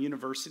come from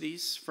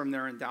universities, from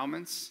their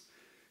endowments,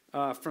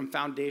 from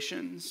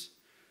foundations,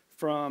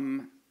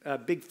 from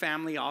big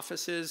family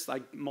offices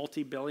like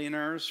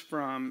multi-billionaires,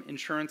 from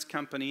insurance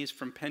companies,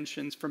 from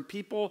pensions, from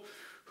people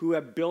who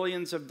have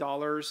billions of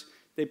dollars.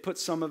 They put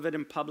some of it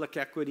in public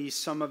equity,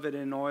 some of it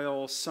in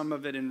oil, some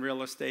of it in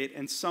real estate,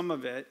 and some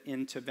of it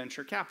into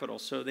venture capital.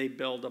 So they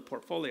build a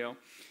portfolio.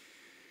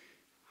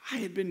 I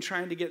had been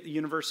trying to get the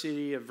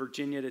University of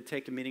Virginia to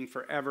take a meeting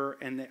forever,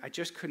 and I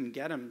just couldn't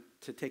get them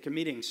to take a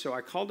meeting. So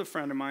I called a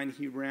friend of mine.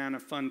 He ran a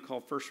fund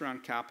called First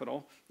Round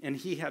Capital, and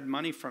he had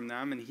money from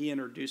them, and he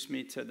introduced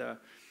me to the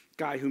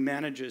guy who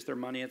manages their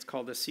money. It's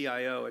called a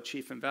CIO, a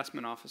Chief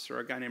Investment Officer,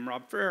 a guy named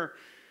Rob Fair.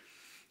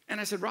 And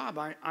I said, Rob,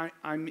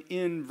 I'm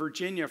in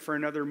Virginia for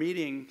another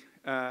meeting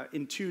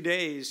in 2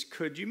 days.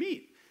 Could you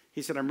meet?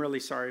 He said, I'm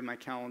really sorry. My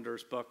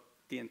calendar's booked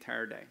the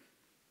entire day.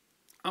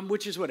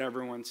 Which is what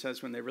everyone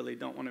says when they really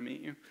don't want to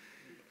meet you.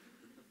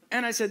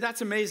 And I said,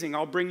 that's amazing.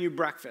 I'll bring you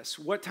breakfast.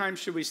 What time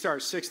should we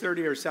start,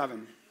 6:30 or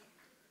 7?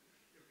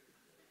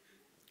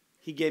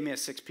 He gave me a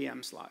 6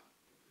 p.m. slot.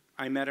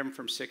 I met him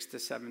from 6 to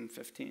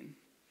 7:15.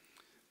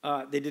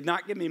 They did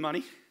not give me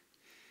money.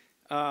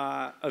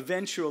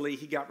 Eventually,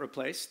 he got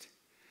replaced.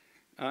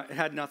 It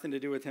had nothing to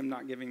do with him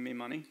not giving me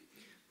money.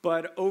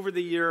 But over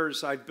the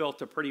years, I've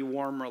built a pretty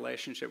warm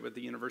relationship with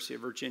the University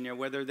of Virginia.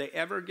 Whether they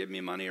ever give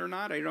me money or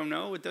not, I don't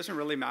know. It doesn't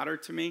really matter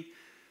to me.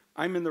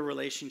 I'm in the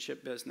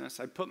relationship business.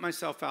 I put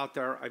myself out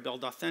there. I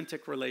build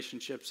authentic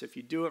relationships. If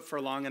you do it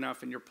for long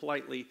enough and you're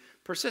politely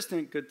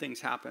persistent, good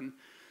things happen.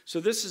 So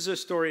this is a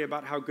story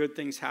about how good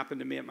things happened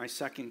to me at my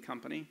second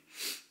company.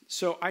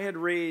 So I had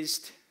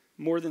raised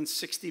more than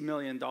 $60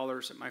 million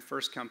at my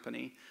first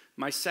company.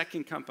 My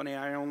second company,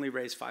 I only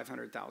raised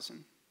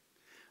 $500,000.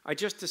 I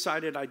just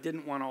decided I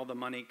didn't want all the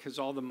money, because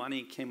all the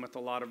money came with a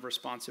lot of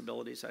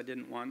responsibilities I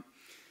didn't want.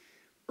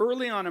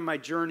 Early on in my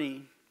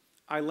journey,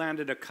 I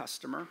landed a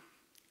customer,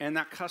 and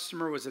that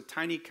customer was a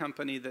tiny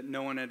company that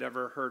no one had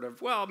ever heard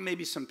of. Well,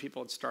 maybe some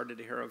people had started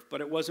to hear of,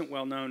 but it wasn't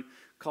well known,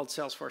 called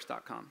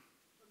Salesforce.com.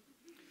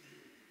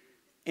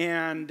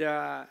 And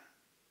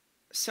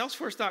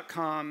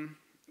Salesforce.com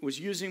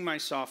was using my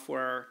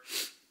software,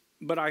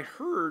 but I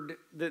heard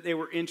that they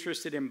were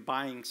interested in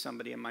buying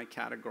somebody in my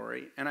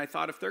category. And I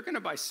thought, if they're going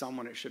to buy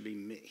someone, it should be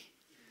me.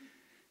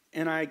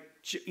 And I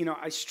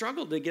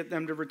struggled to get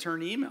them to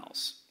return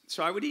emails.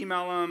 So I would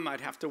email them.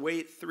 I'd have to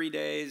wait 3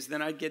 days. Then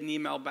I'd get an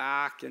email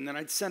back. And then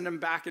I'd send them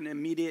back an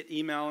immediate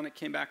email, and it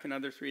came back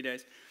another 3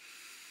 days.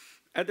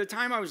 At the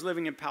time, I was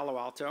living in Palo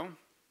Alto.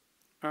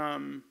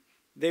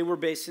 They were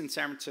based in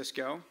San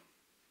Francisco.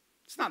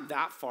 It's not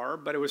that far,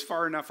 but it was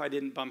far enough I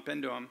didn't bump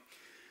into them.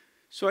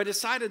 So I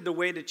decided the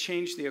way to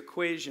change the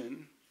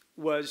equation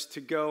was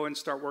to go and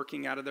start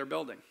working out of their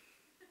building.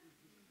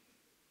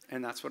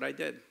 And that's what I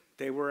did.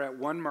 They were at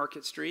 1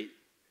 Market Street.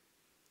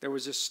 There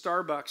was a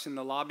Starbucks in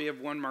the lobby of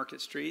 1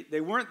 Market Street.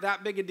 They weren't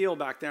that big a deal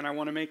back then. I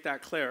want to make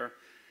that clear.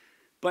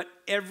 But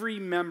every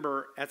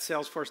member at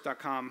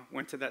Salesforce.com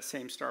went to that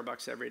same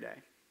Starbucks every day.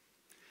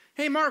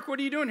 Hey, Mark, what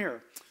are you doing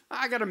here?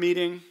 I got a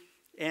meeting,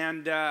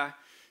 and I'm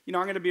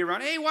going to be around.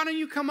 Hey, why don't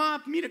you come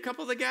up, meet a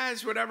couple of the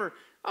guys, whatever.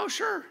 Oh,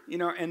 sure.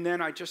 And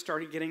then I just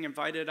started getting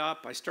invited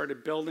up. I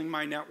started building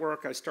my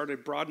network. I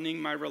started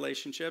broadening my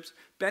relationships.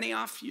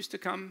 Benioff used to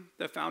come,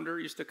 the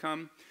founder used to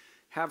come,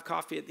 have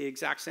coffee at the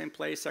exact same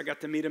place. I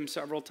got to meet him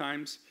several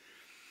times.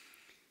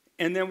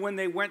 And then when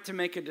they went to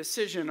make a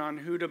decision on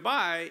who to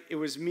buy, it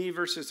was me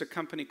versus a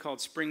company called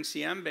Spring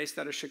CM based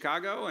out of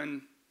Chicago,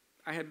 and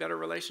I had better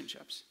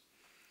relationships.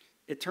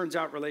 It turns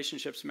out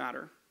relationships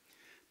matter.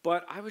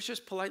 But I was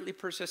just politely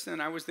persistent.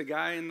 I was the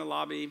guy in the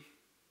lobby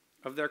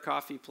of their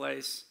coffee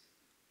place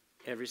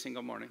every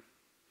single morning.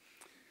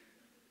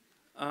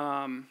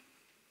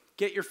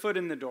 Get your foot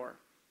in the door.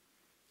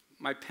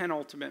 My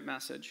penultimate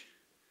message.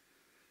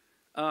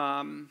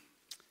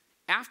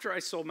 After I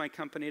sold my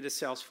company to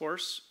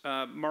Salesforce,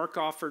 Mark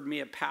offered me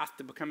a path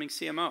to becoming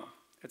CMO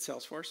at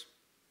Salesforce.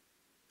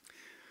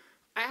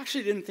 I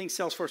actually didn't think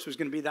Salesforce was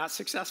going to be that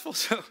successful,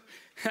 so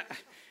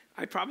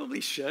I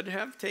probably should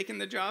have taken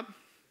the job.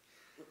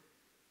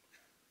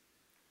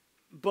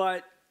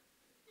 But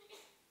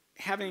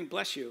having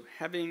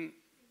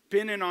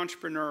been an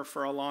entrepreneur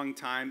for a long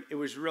time, it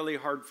was really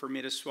hard for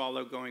me to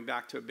swallow going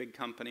back to a big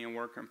company and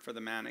working for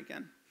the man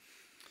again.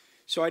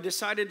 So I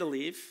decided to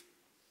leave.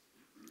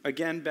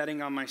 Again,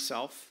 betting on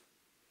myself.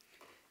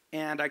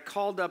 And I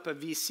called up a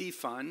VC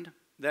fund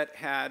that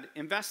had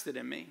invested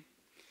in me.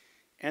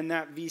 And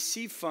that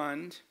VC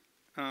fund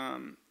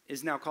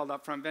is now called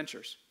Upfront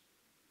Ventures.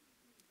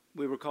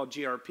 We were called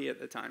GRP at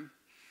the time.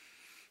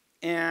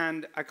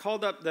 And I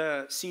called up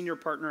the senior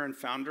partner and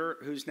founder,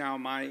 who's now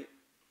my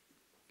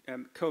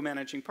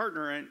co-managing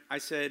partner, and I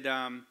said,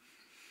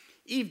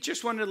 Eve,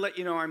 just wanted to let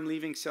you know I'm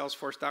leaving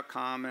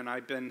Salesforce.com, and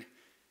I've been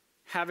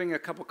having a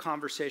couple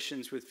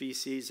conversations with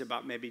VCs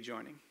about maybe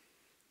joining.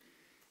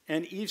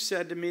 And Eve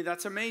said to me,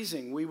 that's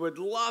amazing. We would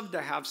love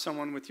to have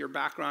someone with your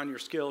background, your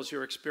skills,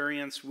 your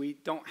experience. We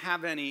don't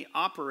have any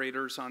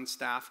operators on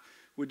staff.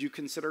 Would you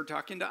consider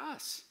talking to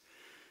us?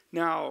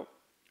 Now,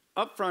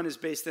 Upfront is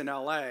based in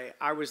LA.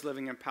 I was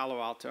living in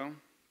Palo Alto.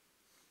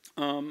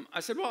 I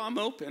said, well, I'm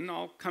open.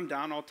 I'll come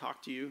down. I'll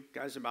talk to you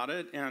guys about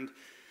it. And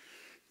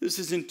this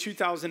is in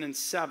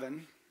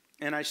 2007.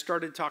 And I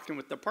started talking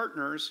with the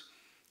partners.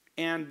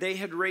 And they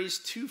had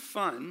raised 2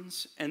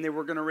 funds, and they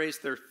were going to raise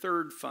their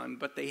 3rd fund,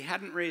 but they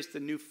hadn't raised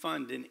a new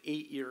fund in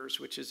 8 years,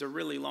 which is a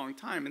really long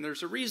time. And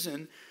there's a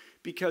reason,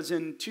 because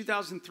in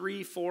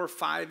 2003, 4,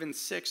 5, and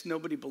 6,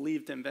 nobody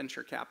believed in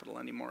venture capital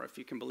anymore, if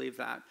you can believe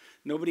that.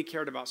 Nobody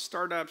cared about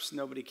startups.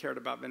 Nobody cared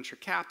about venture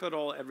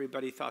capital.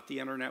 Everybody thought the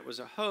internet was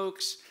a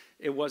hoax.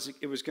 It was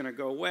going to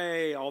go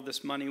away. All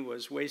this money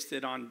was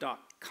wasted on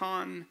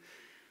 .con.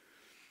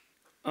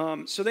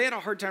 So they had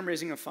a hard time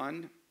raising a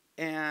fund.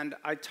 And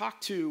I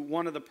talked to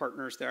one of the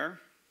partners there,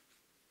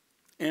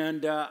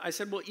 and I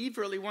said, well, Eve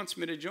really wants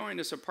me to join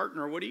as a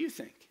partner. What do you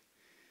think?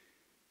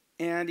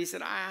 And he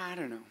said, I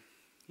don't know.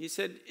 He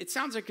said, it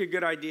sounds like a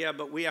good idea,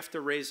 but we have to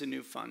raise a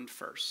new fund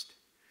first.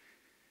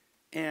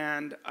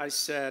 And I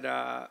said,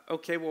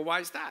 okay, well,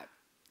 why is that?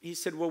 He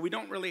said, well, we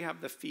don't really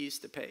have the fees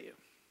to pay you.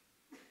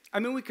 I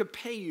mean, we could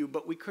pay you,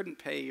 but we couldn't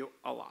pay you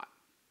a lot.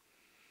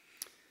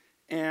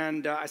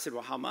 And I said,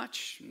 well, how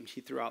much? And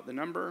he threw out the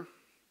number.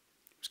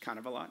 It was kind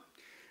of a lot.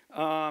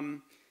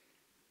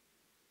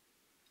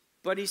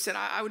 But he said,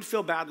 I would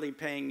feel badly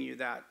paying you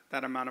that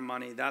amount of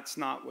money. That's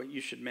not what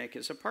you should make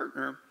as a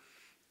partner.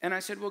 And I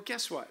said, well,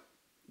 guess what?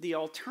 The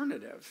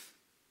alternative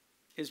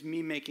is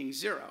me making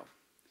 0.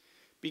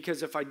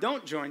 Because if I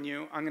don't join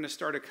you, I'm going to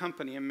start a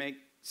company and make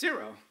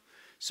 0.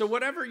 So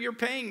whatever you're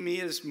paying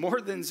me is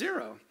more than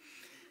 0.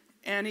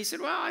 And he said,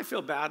 well, I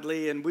feel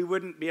badly, and we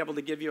wouldn't be able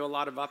to give you a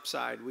lot of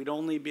upside. We'd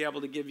only be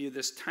able to give you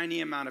this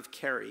tiny amount of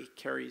carry.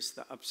 Carry's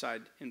the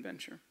upside in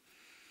venture.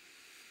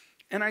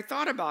 And I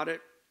thought about it,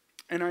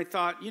 and I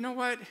thought, you know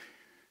what?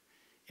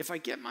 If I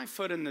get my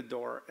foot in the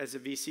door as a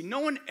VC,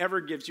 no one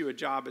ever gives you a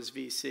job as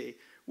VC.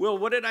 Will,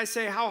 what did I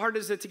say? How hard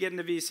is it to get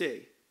into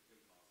VC?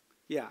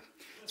 Yeah,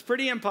 it's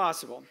pretty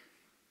impossible.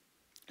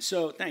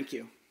 So thank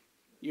you.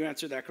 You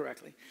answered that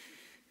correctly.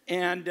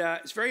 And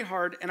it's very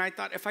hard, and I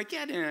thought, if I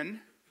get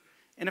in,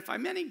 and if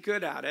I'm any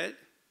good at it,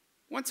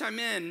 once I'm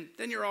in,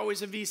 then you're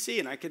always a VC.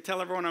 And I could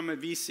tell everyone I'm a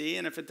VC,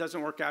 and if it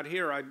doesn't work out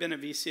here, I've been a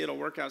VC, it'll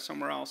work out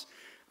somewhere else.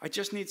 I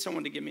just need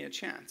someone to give me a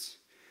chance.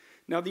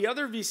 Now, the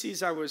other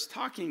VCs I was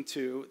talking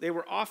to, they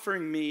were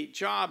offering me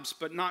jobs,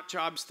 but not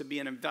jobs to be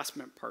an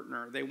investment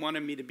partner. They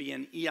wanted me to be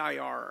an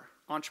EIR,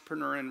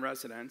 entrepreneur in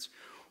residence,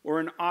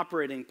 or an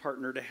operating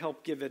partner to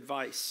help give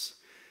advice,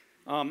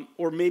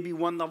 or maybe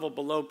one level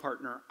below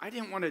partner. I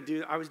didn't want to do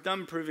that. I was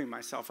done proving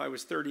myself. I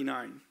was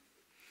 39.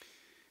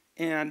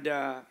 And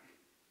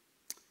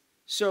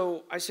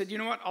so I said, you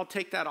know what? I'll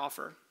take that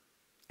offer.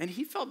 And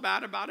he felt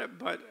bad about it,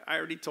 but I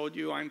already told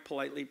you I'm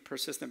politely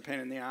persistent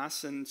pain in the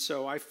ass, and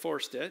so I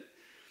forced it.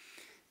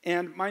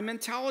 And my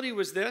mentality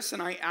was this,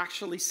 and I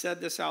actually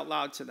said this out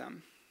loud to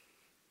them.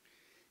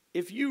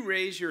 If you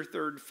raise your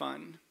third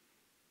fund,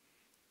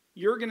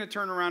 you're going to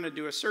turn around and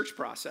do a search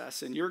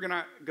process, and you're going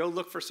to go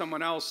look for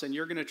someone else, and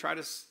you're going to try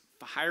to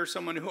hire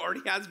someone who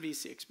already has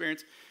VC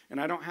experience, and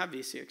I don't have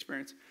VC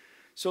experience.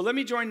 So let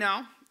me join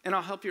now, and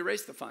I'll help you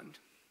raise the fund.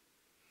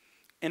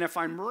 And if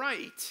I'm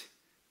right,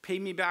 pay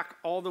me back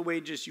all the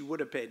wages you would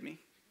have paid me.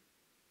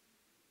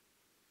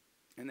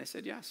 And they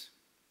said yes.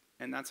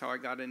 And that's how I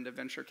got into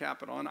venture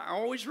capital. And I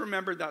always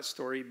remembered that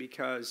story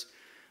because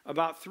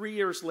about 3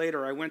 years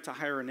later, I went to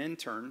hire an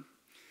intern.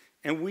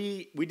 And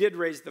we did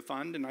raise the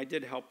fund, and I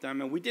did help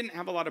them. And we didn't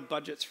have a lot of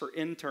budgets for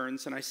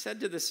interns. And I said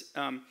to this,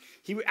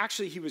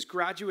 he was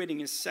graduating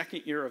his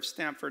second year of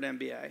Stanford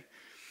MBA.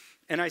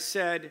 And I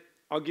said,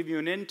 I'll give you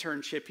an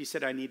internship. He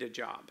said, I need a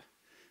job.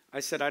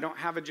 I said, I don't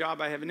have a job.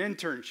 I have an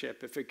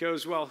internship. If it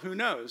goes well, who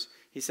knows?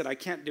 He said, I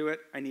can't do it.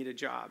 I need a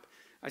job.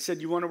 I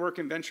said, you want to work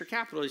in venture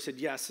capital? He said,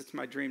 yes, it's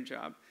my dream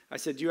job. I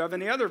said, do you have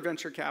any other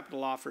venture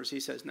capital offers? He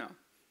says, no.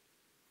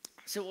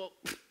 I said, well,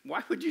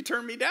 why would you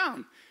turn me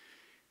down?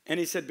 And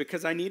he said,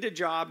 because I need a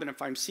job, and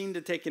if I'm seen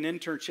to take an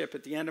internship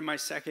at the end of my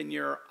second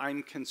year,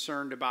 I'm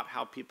concerned about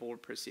how people will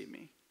perceive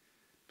me.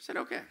 I said,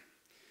 okay.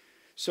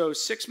 So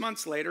 6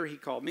 months later, he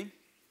called me,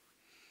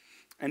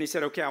 and he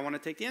said, okay, I want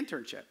to take the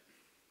internship.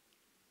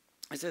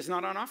 I said, it's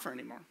not on offer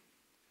anymore.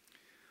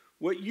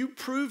 What you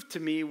proved to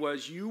me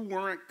was you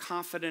weren't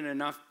confident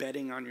enough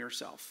betting on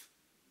yourself.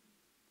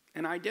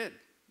 And I did.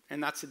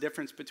 And that's the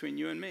difference between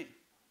you and me.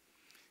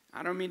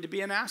 I don't mean to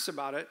be an ass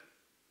about it,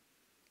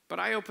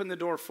 but I opened the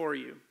door for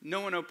you.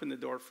 No one opened the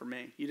door for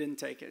me. You didn't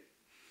take it.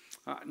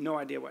 No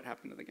idea what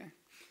happened to the guy.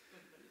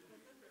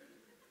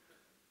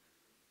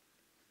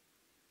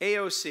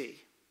 AOC.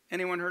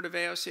 Anyone heard of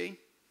AOC?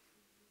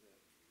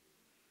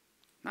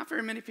 Not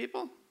very many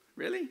people?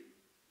 Really?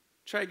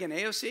 Try again,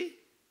 AOC?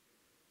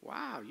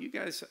 Wow, you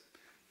guys,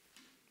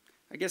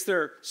 I guess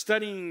they're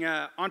studying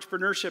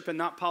entrepreneurship and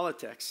not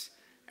politics.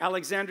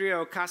 Alexandria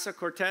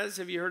Ocasio-Cortez,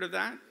 have you heard of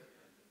that?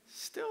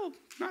 Still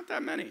not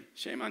that many.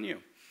 Shame on you.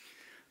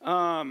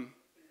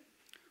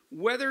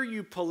 Whether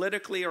you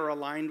politically are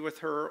aligned with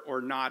her or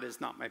not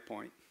is not my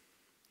point.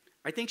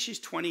 I think she's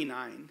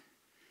 29.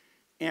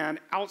 And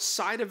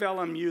outside of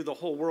LMU, the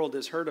whole world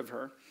has heard of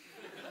her.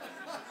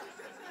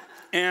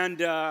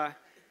 And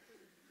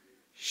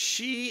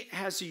she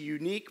has a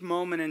unique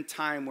moment in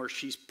time where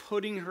she's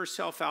putting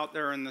herself out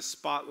there in the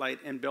spotlight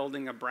and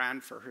building a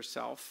brand for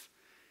herself.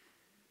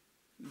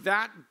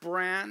 That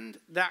brand,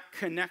 that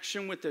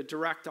connection with the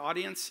direct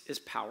audience is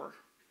power.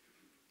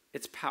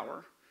 It's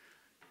power.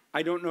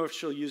 I don't know if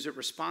she'll use it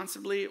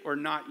responsibly or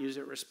not use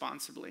it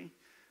responsibly,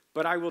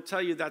 but I will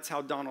tell you that's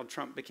how Donald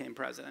Trump became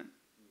president.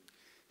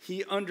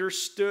 He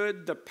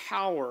understood the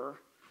power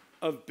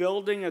of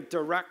building a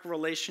direct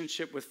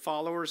relationship with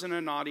followers and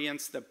an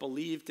audience that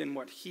believed in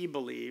what he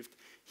believed.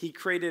 He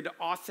created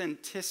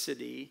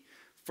authenticity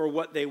for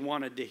what they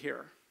wanted to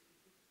hear.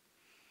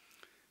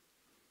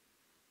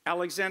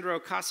 Alexandria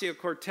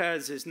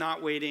Ocasio-Cortez is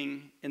not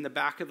waiting in the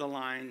back of the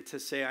line to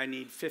say, I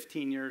need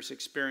 15 years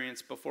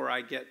experience before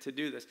I get to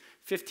do this.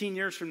 15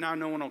 years from now,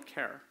 no one will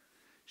care.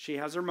 She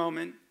has her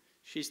moment.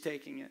 She's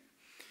taking it.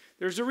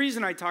 There's a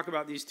reason I talk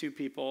about these two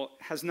people.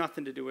 It has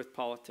nothing to do with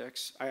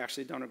politics. I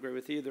actually don't agree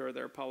with either of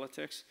their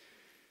politics.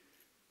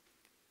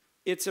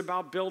 It's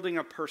about building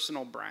a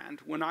personal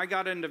brand. When I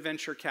got into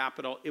venture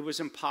capital, it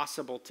was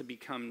impossible to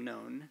become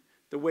known.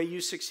 The way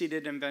you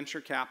succeeded in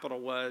venture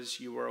capital was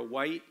you were a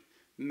white,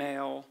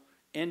 male,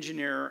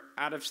 engineer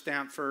out of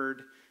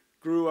Stanford,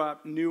 grew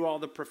up, knew all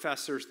the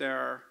professors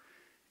there,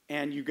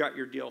 and you got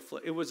your deal.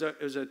 It was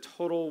a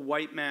total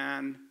white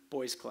man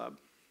boys club.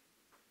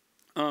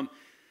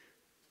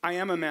 I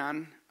am a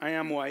man, I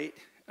am white,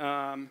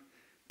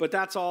 but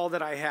that's all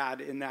that I had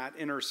in that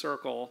inner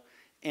circle.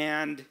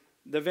 And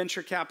the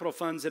venture capital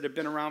funds that have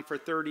been around for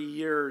 30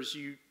 years,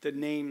 the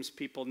names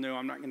people knew.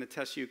 I'm not going to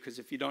test you because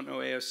if you don't know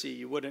AOC,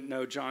 you wouldn't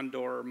know John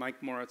Doerr or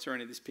Mike Moritz or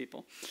any of these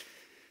people.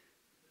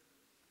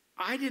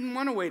 I didn't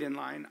want to wait in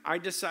line. I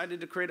decided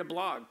to create a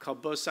blog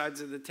called Both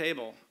Sides of the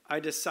Table. I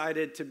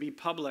decided to be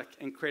public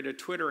and create a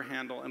Twitter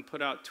handle and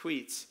put out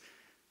tweets.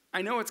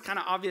 I know it's kind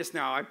of obvious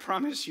now. I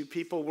promise you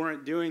people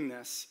weren't doing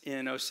this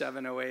in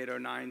 07, 08,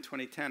 09,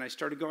 2010. I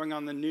started going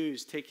on the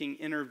news, taking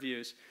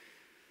interviews,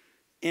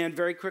 and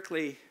very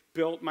quickly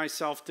built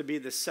myself to be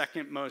the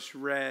second most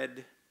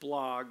read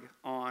blog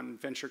on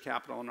venture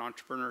capital and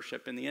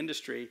entrepreneurship in the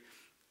industry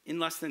in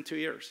less than 2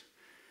 years.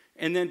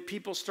 And then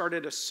people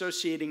started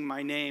associating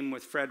my name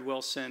with Fred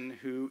Wilson,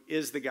 who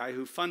is the guy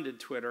who funded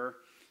Twitter,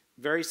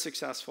 very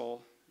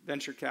successful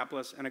venture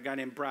capitalist, and a guy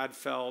named Brad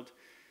Feld,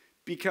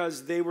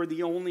 because they were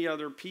the only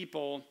other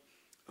people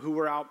who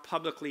were out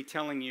publicly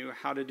telling you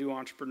how to do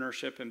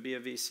entrepreneurship and be a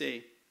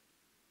VC.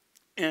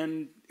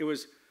 And it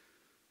was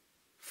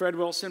Fred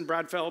Wilson,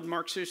 Brad Feld,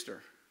 Mark Suster.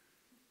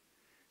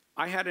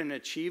 I hadn't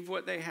achieved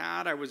what they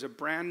had. I was a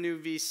brand new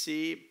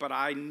VC, but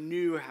I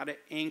knew how to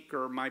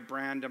anchor my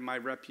brand and my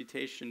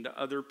reputation to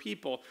other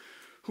people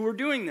who were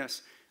doing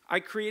this. I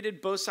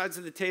created both sides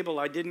of the table.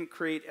 I didn't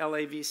create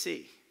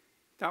LAVC.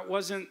 That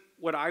wasn't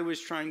what I was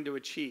trying to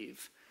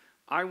achieve.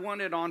 I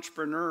wanted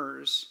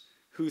entrepreneurs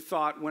who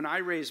thought, when I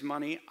raise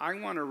money, I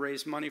want to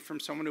raise money from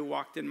someone who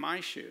walked in my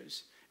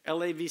shoes.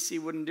 LAVC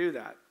wouldn't do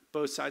that.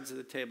 Both sides of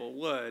the table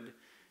would.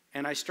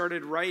 And I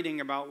started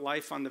writing about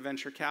life on the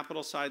venture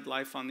capital side,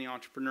 life on the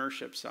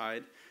entrepreneurship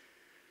side.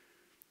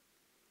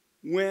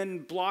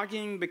 When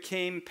blogging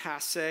became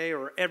passé,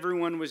 or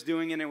everyone was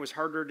doing it and it was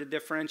harder to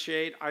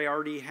differentiate, I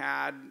already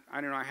had,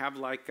 I don't know, I have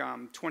like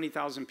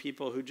 20,000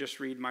 people who just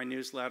read my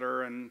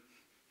newsletter, and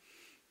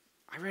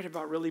I read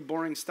about really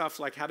boring stuff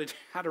like how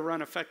to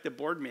run effective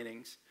board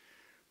meetings.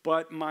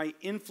 But my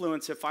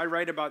influence, if I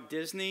write about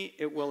Disney,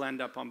 it will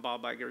end up on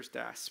Bob Iger's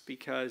desk,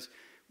 because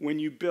when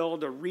you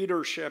build a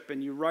readership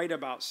and you write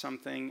about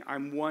something,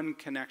 I'm one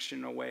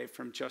connection away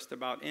from just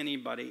about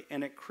anybody.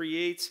 And it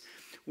creates,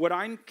 what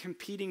I'm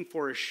competing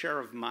for is share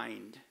of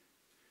mind.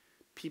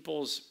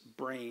 People's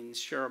brains,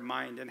 share of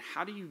mind. And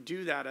how do you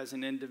do that as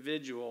an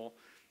individual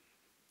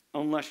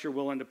unless you're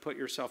willing to put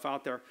yourself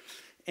out there?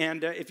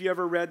 And if you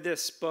ever read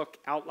this book,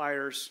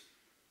 Outliers,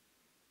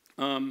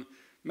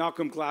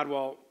 Malcolm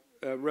Gladwell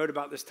wrote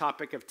about this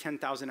topic of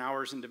 10,000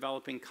 hours in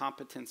developing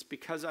competence.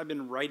 Because I've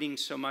been writing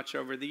so much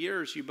over the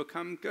years, you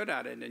become good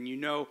at it, and you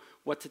know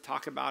what to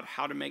talk about,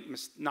 how to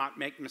not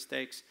make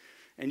mistakes,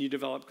 and you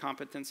develop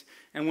competence.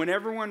 And when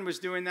everyone was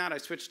doing that, I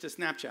switched to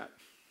Snapchat.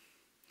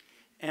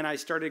 And I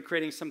started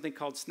creating something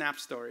called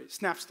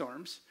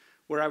Snapstorms,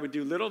 where I would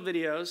do little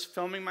videos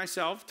filming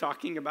myself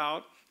talking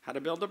about how to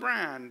build a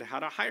brand, how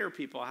to hire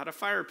people, how to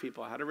fire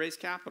people, how to raise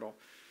capital.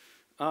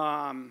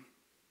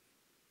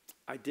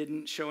 I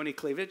didn't show any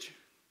cleavage.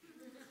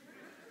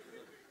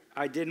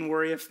 I didn't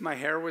worry if my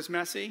hair was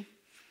messy.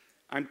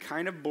 I'm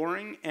kind of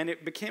boring. And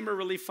it became a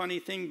really funny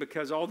thing,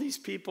 because all these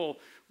people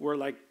were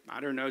like, I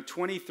don't know,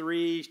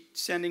 23,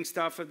 sending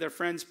stuff of their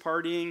friends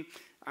partying.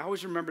 I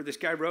always remember this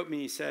guy wrote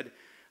me, he said,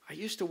 I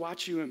used to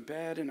watch you in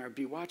bed, and I'd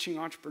be watching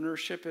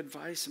entrepreneurship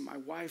advice, and my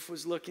wife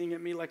was looking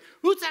at me like,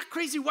 who's that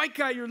crazy white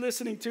guy you're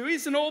listening to?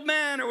 He's an old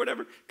man or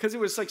whatever. Because it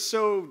was like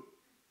so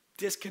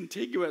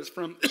discontiguous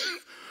from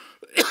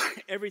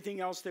everything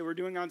else they were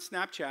doing on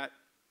Snapchat,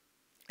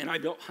 and I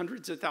built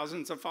hundreds of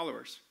thousands of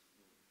followers.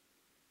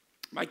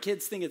 My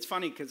kids think it's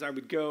funny, because I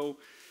would go,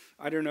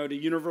 I don't know, to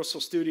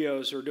Universal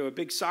Studios or to a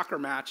big soccer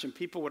match, and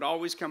people would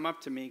always come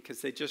up to me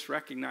because they just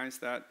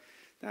recognized that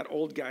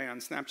old guy on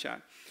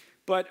Snapchat.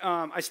 But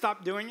I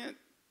stopped doing it,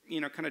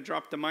 kind of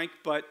dropped the mic,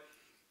 but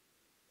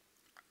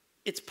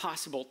it's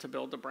possible to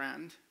build a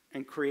brand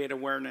and create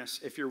awareness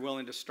if you're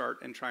willing to start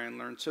and try and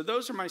learn. So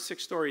those are my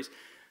 6 stories.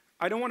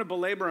 I don't want to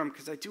belabor them,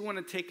 because I do want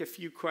to take a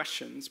few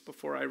questions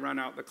before I run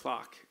out the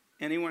clock.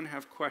 Anyone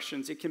have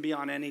questions? It can be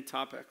on any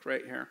topic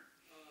right here.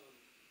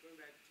 Going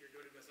back to your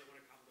go-to-best, I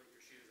want to compliment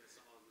your shoes. I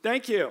saw them.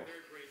 Thank you.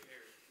 Very great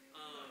pair.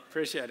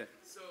 Appreciate it.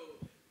 So,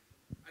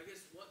 I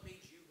guess what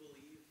made you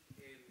believe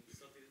in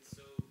something that's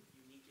so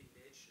unique and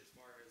niche as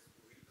far as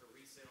a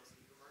resale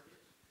sneaker market?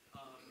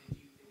 And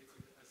do you think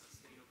it's a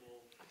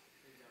sustainable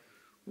endeavor?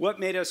 What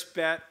made us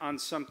bet on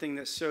something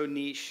that's so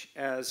niche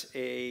as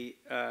a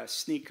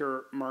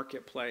sneaker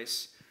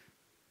marketplace?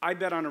 I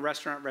bet on a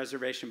restaurant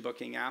reservation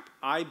booking app.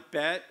 I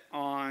bet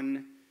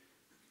on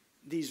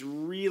these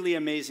really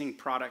amazing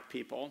product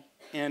people,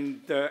 and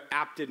the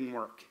app didn't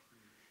work.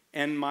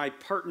 And my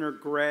partner,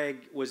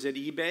 Greg, was at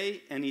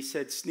eBay, and he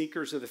said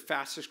sneakers are the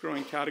fastest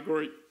growing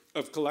category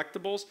of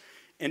collectibles,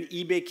 and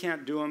eBay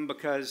can't do them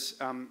because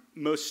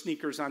most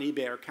sneakers on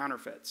eBay are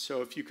counterfeits.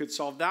 So if you could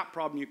solve that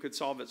problem, you could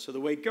solve it. So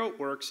the way GOAT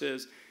works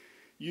is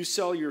you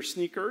sell your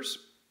sneakers,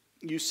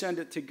 you send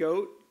it to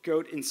GOAT,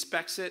 GOAT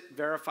inspects it,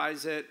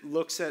 verifies it,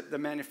 looks at the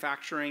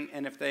manufacturing,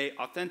 and if they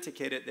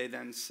authenticate it, they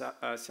then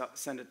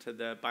send it to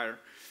the buyer.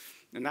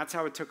 And that's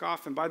how it took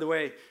off. And by the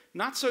way,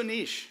 not so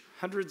niche,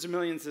 hundreds of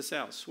millions of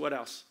sales. What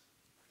else?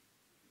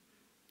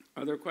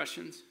 Other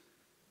questions?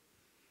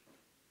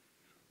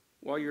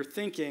 While you're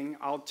thinking,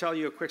 I'll tell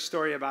you a quick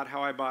story about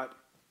how I bought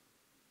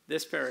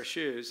this pair of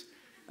shoes.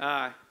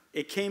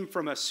 It came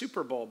from a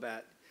Super Bowl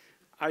bet.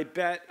 I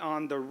bet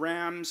on the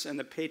Rams and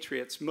the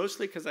Patriots,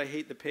 mostly because I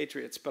hate the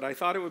Patriots, but I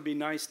thought it would be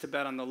nice to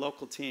bet on the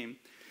local team.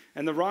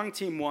 And the wrong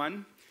team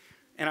won,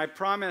 and I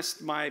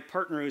promised my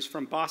partner who's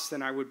from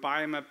Boston I would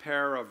buy him a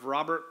pair of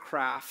Robert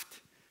Kraft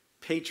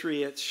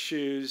Patriots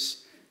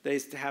shoes. They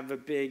used to have a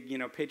big,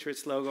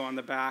 Patriots logo on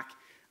the back.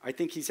 I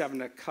think he's having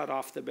to cut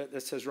off the bit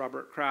that says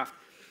Robert Kraft.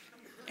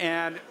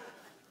 And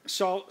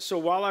So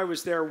while I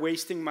was there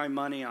wasting my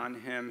money on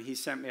him, he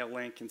sent me a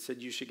link and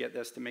said, you should get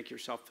this to make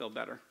yourself feel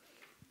better.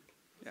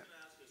 Yeah.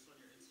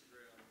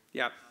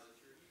 Yeah.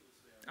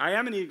 I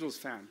am an Eagles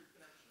fan.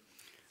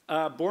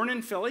 Born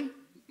in Philly.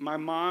 My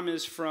mom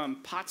is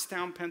from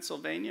Pottstown,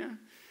 Pennsylvania.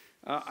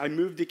 I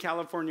moved to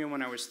California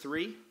when I was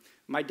 3.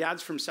 My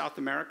dad's from South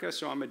America,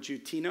 so I'm a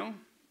Jutino.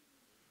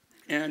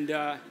 And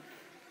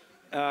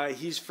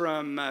he's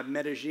from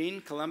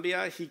Medellin,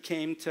 Colombia. He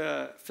came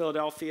to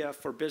Philadelphia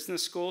for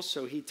business school,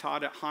 so he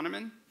taught at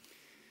Hahnemann.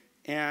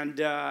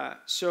 And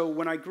so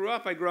when I grew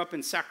up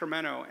in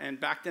Sacramento, and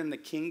back then the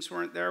Kings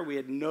weren't there. We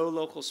had no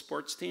local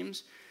sports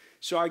teams.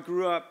 So I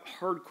grew up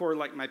hardcore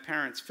like my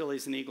parents,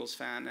 Phillies and Eagles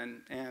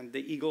fan, and the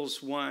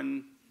Eagles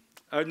won.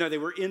 No, they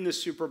were in the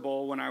Super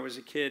Bowl when I was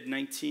a kid,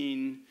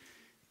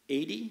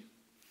 1980.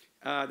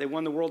 They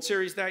won the World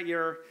Series that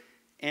year,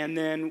 and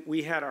then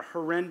we had a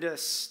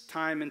horrendous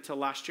time until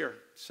last year.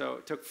 So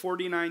it took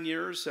 49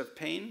 years of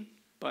pain,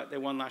 but they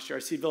won last year.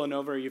 I see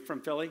Villanova. Are you from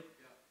Philly? Yeah.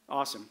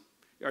 Awesome.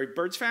 Are you a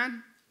Birds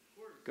fan?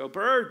 Go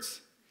Birds.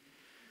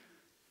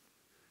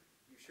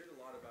 You shared a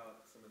lot about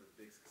some of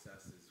the big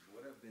successes.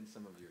 What have been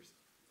some of your...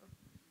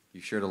 You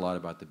shared a lot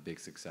about the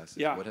big successes.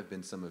 Yeah. What have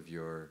been some of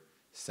your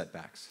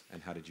setbacks,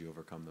 and how did you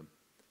overcome them?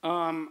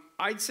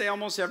 I'd say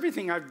almost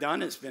everything I've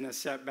done has been a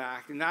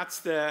setback. And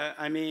that's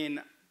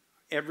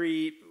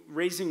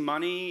raising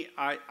money,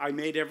 I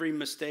made every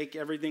mistake.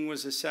 Everything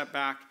was a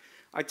setback.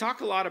 I talk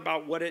a lot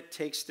about what it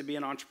takes to be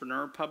an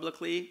entrepreneur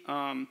publicly.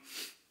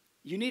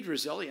 You need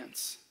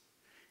resilience.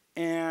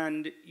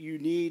 And you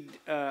need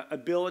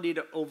ability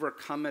to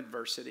overcome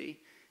adversity.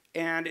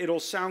 And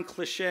it'll sound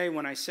cliche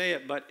when I say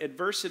it, but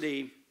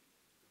adversity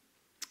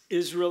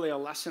is really a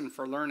lesson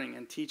for learning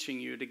and teaching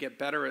you to get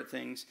better at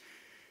things.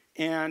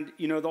 And,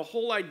 the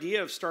whole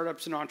idea of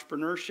startups and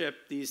entrepreneurship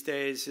these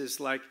days is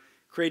like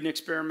create an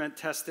experiment,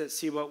 test it,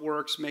 see what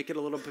works, make it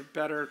a little bit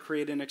better,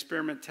 create an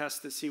experiment,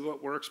 test it, see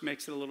what works,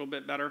 makes it a little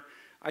bit better.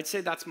 I'd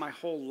say that's my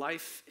whole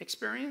life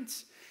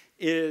experience,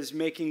 is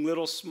making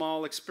little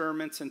small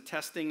experiments and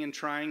testing and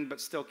trying,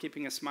 but still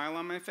keeping a smile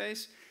on my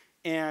face,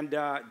 and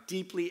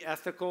deeply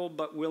ethical,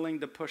 but willing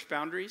to push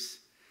boundaries.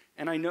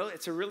 And I know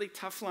it's a really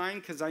tough line,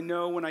 because I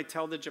know when I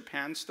tell the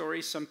Japan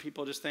story, some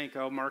people just think,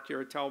 oh, Mark,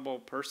 you're a terrible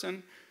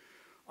person.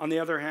 On the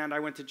other hand, I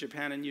went to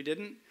Japan and you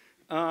didn't.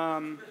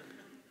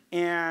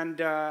 And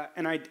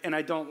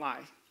I don't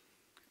lie.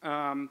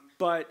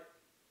 But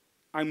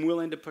I'm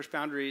willing to push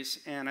boundaries.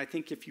 And I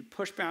think if you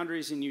push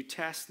boundaries and you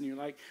test and you're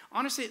like,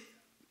 honestly,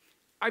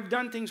 I've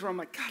done things where I'm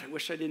like, God, I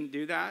wish I didn't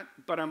do that.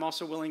 But I'm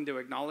also willing to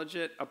acknowledge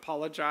it,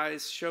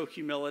 apologize, show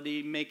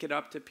humility, make it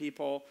up to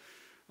people.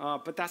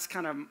 But that's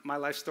kind of my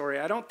life story.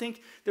 I don't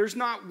think there's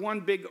not one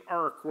big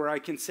arc where I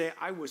can say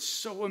I was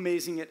so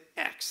amazing at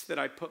X that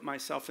I put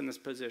myself in this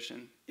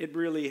position. It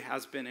really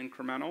has been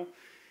incremental.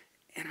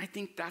 And I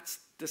think that's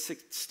the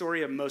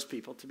story of most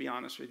people, to be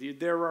honest with you.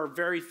 There are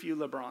very few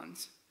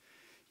LeBrons,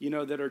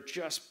 that are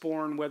just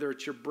born, whether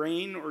it's your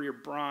brain or your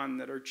brawn,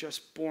 that are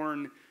just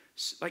born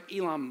like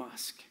Elon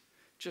Musk,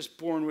 just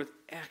born with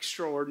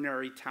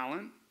extraordinary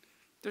talent.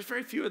 There's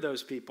very few of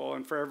those people,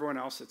 and for everyone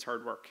else, it's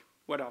hard work.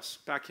 What else?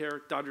 Back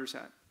here, Dodgers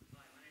hat.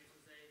 Hi, my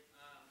name's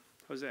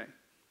Jose. Jose.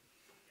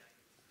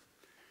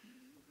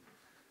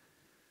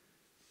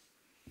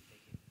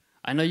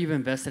 I know you've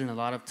invested in a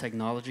lot of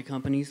technology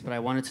companies, but I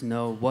wanted to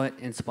know what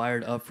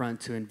inspired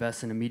Upfront to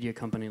invest in a media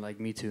company like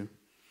Me Too.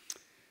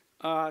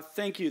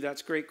 Thank you.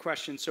 That's a great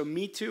question. So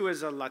Me Too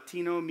is a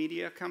Latino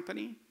media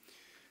company.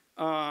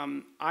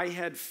 I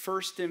had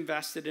first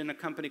invested in a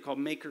company called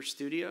Maker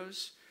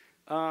Studios.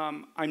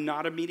 I'm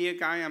not a media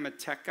guy. I'm a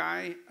tech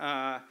guy.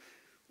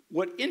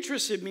 What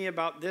interested me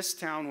about this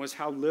town was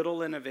how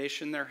little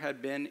innovation there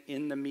had been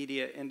in the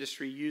media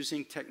industry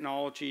using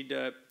technology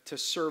to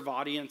serve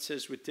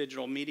audiences with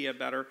digital media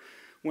better.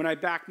 When I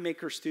backed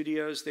Maker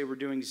Studios, they were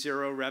doing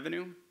 0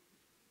 revenue.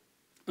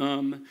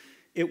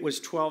 It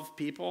was 12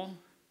 people.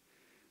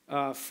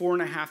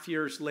 4.5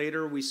 years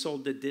later, we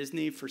sold to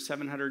Disney for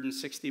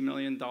 $760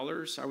 million.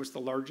 I was the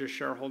largest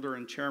shareholder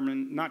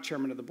and not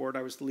chairman of the board,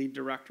 I was the lead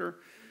director.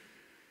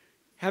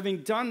 Having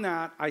done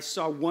that, I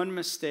saw one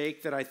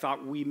mistake that I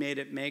thought we made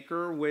at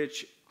Maker,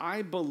 which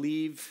I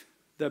believe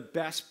the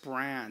best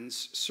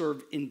brands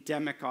serve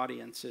endemic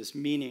audiences,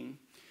 meaning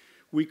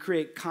we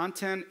create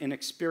content, an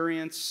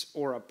experience,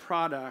 or a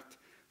product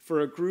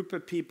for a group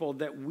of people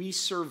that we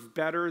serve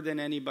better than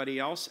anybody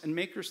else. And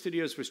Maker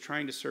Studios was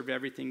trying to serve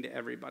everything to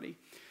everybody.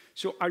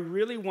 So I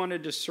really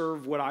wanted to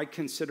serve what I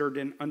considered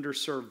an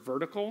underserved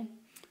vertical.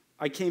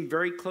 I came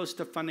very close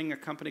to funding a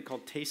company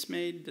called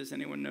Tastemade. Does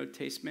anyone know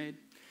Tastemade?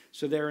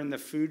 So they're in the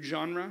food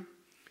genre.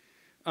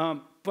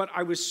 But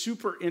I was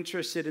super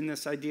interested in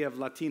this idea of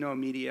Latino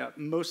media,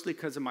 mostly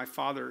because of my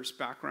father's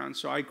background.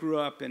 So I grew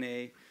up in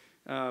a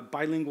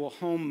bilingual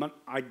home.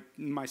 I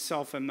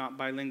myself am not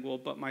bilingual,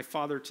 but my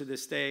father to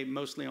this day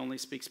mostly only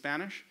speaks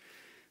Spanish.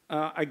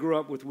 I grew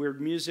up with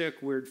weird music,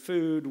 weird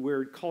food,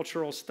 weird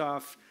cultural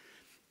stuff.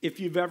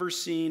 If you've ever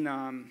seen,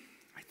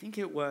 I think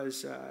it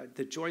was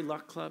the Joy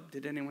Luck Club.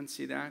 Did anyone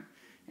see that?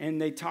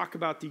 and they talk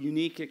about the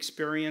unique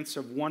experience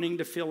of wanting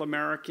to feel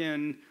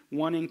American,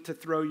 wanting to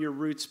throw your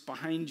roots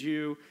behind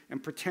you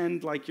and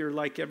pretend like you're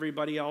like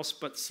everybody else,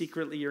 but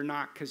secretly you're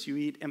not because you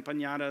eat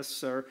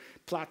empanadas or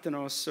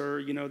plátanos or,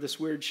 you know, this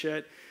weird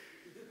shit.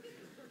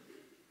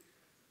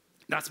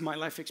 That's my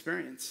life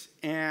experience.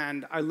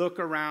 And I look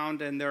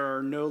around and there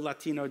are no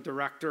Latino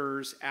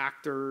directors,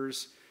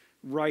 actors,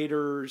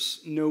 writers,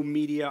 no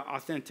media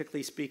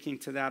authentically speaking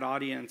to that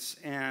audience.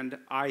 And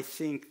I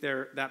think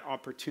that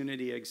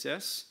opportunity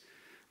exists.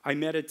 I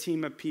met a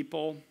team of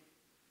people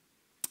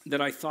that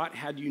I thought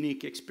had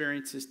unique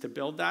experiences to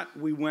build that.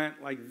 We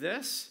went like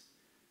this,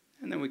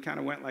 and then we kind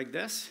of went like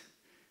this.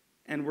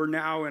 And we're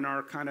now in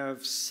our kind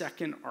of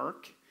second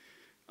arc.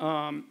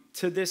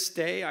 To this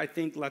day, I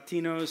think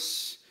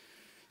Latinos,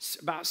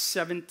 about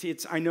 70,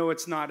 I know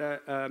it's not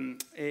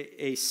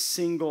a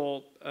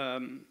single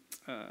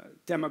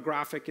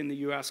demographic in the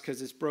U.S.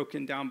 because it's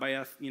broken down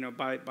by,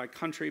 by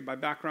country, by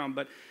background,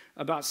 but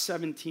about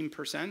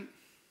 17%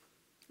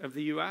 of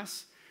the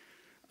U.S.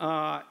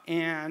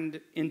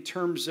 And in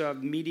terms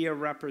of media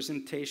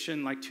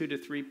representation, like 2 to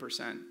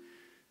 3%.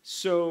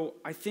 So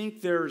I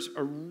think there's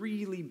a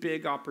really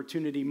big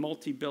opportunity,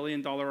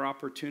 multi-billion-dollar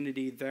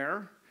opportunity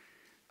there.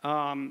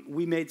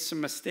 We made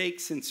some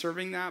mistakes in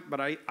serving that,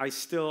 but I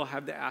still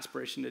have the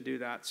aspiration to do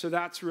that. So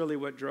that's really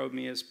what drove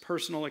me, is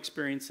personal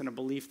experience and a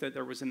belief that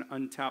there was an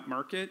untapped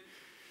market.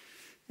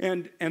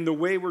 And the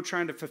way we're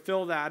trying to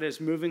fulfill that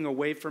is moving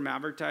away from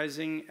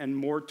advertising and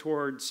more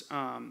towards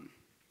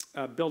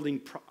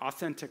building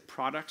authentic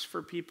products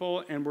for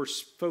people. And we're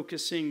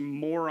focusing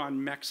more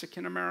on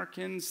Mexican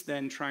Americans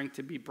than trying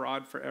to be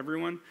broad for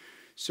everyone.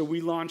 So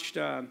we launched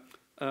a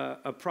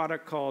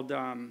product called...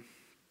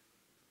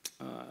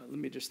 let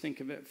me just think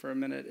of it for a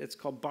minute. It's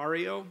called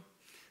Barrio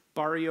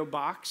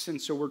Box.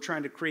 And so we're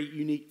trying to create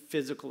unique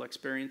physical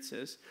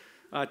experiences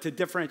to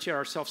differentiate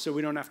ourselves so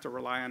we don't have to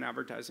rely on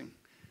advertising.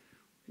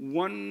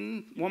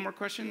 One more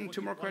question?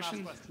 Two more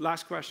questions?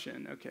 Last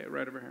question. Okay,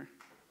 right over here.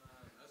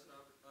 As an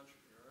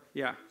entrepreneur,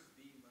 yeah. What's the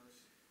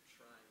most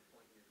trying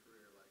point in your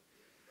career, like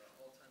the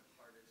all-time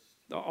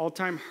hardest? The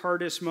all-time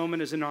hardest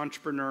moment as an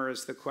entrepreneur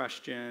is the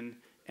question.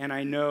 And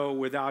I know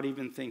without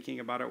even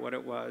thinking about it what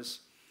it was.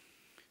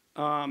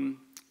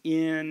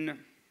 In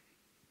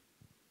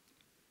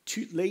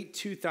late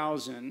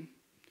 2000,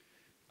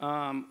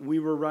 we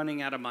were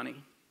running out of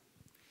money.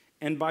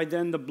 And by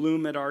then, the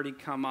bloom had already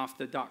come off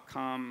the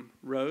dot-com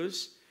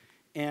rose,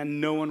 and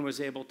no one was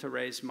able to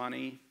raise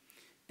money.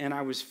 And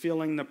I was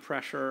feeling the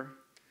pressure,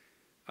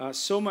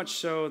 so much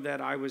so that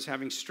I was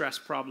having stress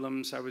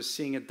problems. I was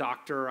seeing a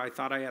doctor. I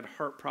thought I had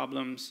heart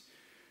problems.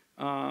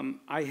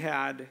 I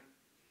had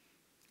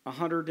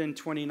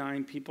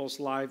 129 people's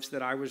lives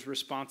that I was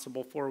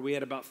responsible for. We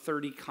had about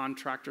 30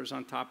 contractors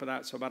on top of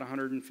that, so about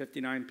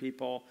 159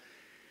 people.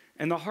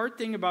 And the hard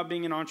thing about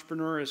being an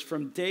entrepreneur is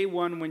from day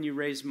one when you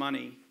raise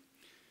money,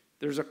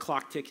 there's a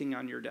clock ticking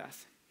on your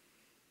death.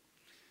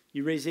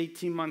 You raise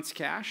 18 months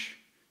cash,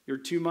 you're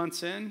 2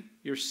 months in,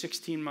 you're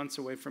 16 months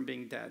away from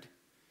being dead.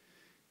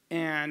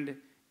 And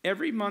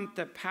every month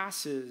that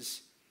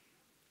passes,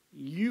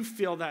 you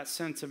feel that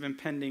sense of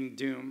impending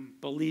doom.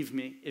 Believe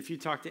me, if you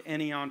talk to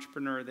any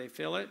entrepreneur, they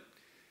feel it,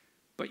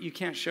 but you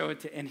can't show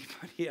it to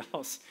anybody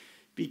else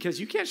because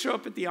you can't show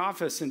up at the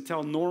office and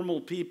tell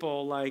normal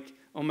people like,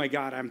 oh my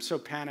God, I'm so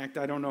panicked,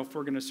 I don't know if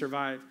we're gonna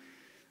survive.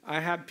 I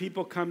have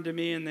people come to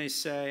me and they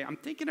say, I'm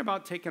thinking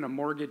about taking a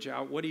mortgage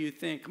out, what do you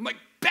think? I'm like,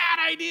 bad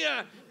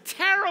idea,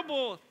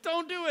 terrible,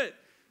 don't do it.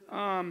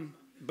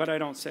 But I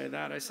don't say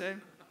that, I say,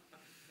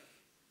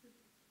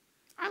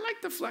 I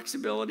like the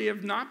flexibility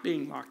of not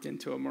being locked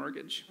into a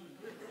mortgage.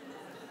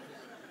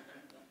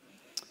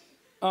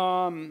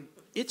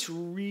 It's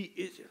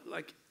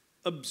like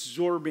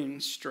absorbing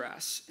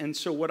stress. And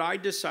so what I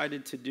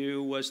decided to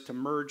do was to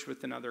merge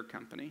with another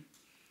company,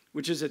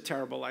 which is a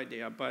terrible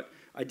idea, but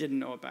I didn't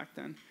know it back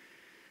then.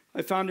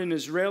 I found an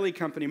Israeli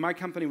company. My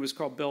company was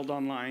called Build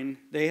Online.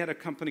 They had a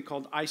company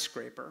called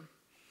iScraper.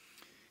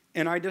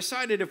 And I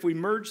decided if we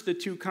merged the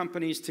two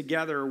companies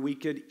together, we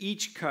could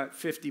each cut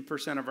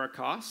 50% of our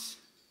costs.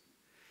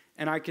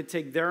 And I could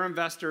take their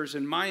investors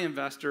and my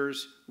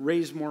investors,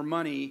 raise more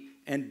money,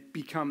 and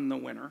become the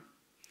winner.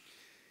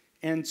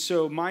 And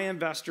so my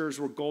investors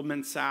were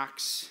Goldman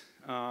Sachs,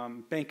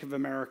 Bank of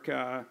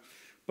America,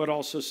 but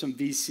also some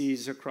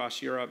VCs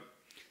across Europe.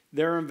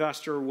 Their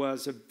investor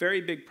was a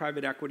very big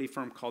private equity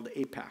firm called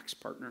Apax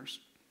Partners.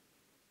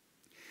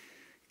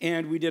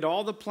 And we did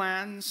all the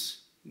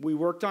plans. We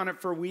worked on it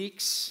for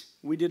weeks.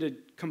 We did a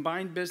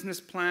combined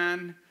business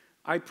plan.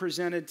 I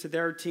presented to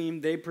their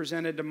team. They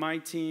presented to my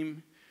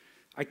team.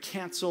 I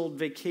canceled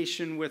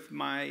vacation with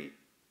my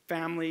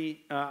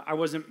family. I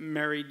wasn't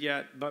married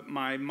yet, but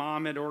my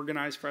mom had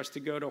organized for us to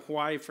go to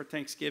Hawaii for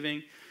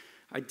Thanksgiving.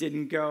 I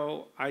didn't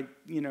go. I,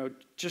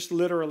 just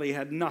literally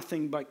had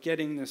nothing but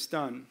getting this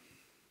done.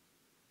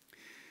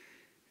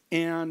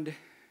 And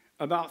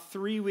about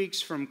 3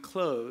 weeks from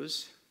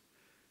close,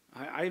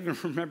 I even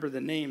remember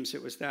the names.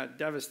 It was that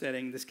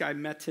devastating. This guy,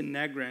 Metin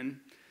Negrin,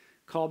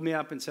 called me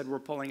up and said, we're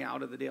pulling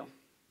out of the deal.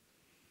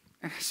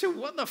 And I said,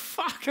 what the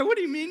fuck? What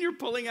do you mean you're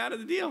pulling out of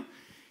the deal?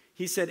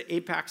 He said,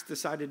 Apex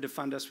decided to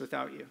fund us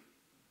without you.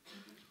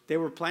 They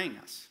were playing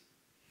us.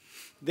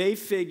 They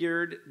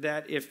figured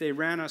that if they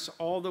ran us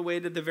all the way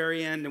to the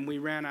very end and we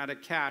ran out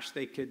of cash,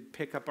 they could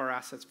pick up our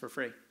assets for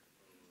free.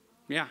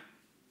 Yeah.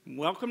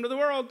 Welcome to the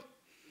world.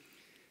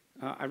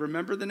 I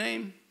remember the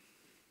name.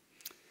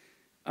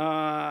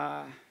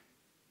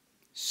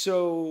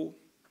 So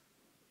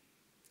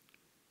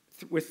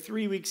with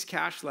 3 weeks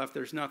cash left,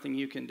 there's nothing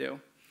you can do.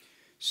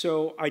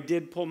 So I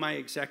did pull my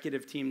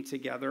executive team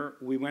together.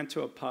 We went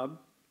to a pub.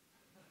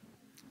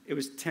 It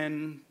was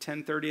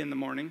 10:30 in the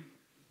morning,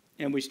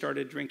 and we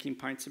started drinking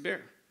pints of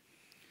beer.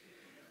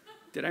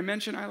 Did I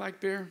mention I like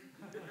beer?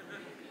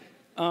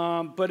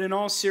 But in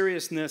all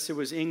seriousness, it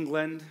was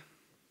England.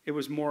 It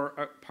was more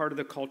a part of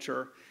the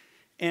culture.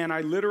 And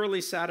I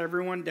literally sat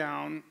everyone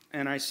down,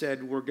 and I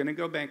said, we're going to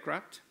go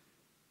bankrupt.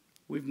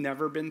 We've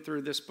never been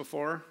through this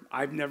before.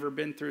 I've never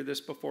been through this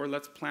before.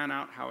 Let's plan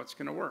out how it's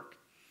going to work.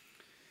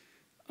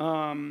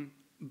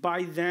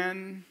 By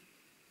then,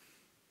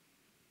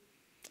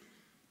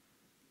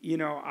 you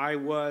know, I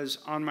was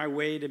on my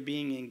way to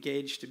being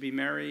engaged to be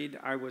married.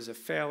 I was a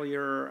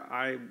failure.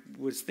 I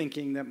was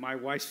thinking that my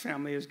wife's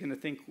family is going to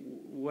think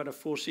what a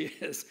fool she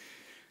is.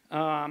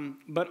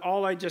 But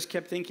all I just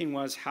kept thinking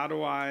was, how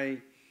do I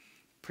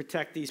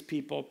protect these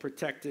people,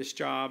 protect this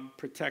job,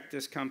 protect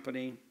this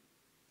company?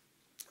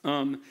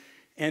 And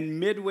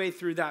midway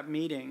through that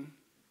meeting,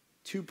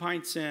 2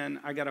 pints in,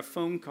 I got a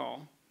phone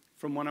call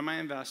from one of my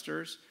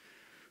investors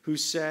who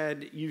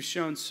said, you've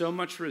shown so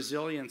much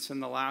resilience in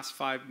the last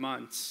 5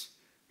 months,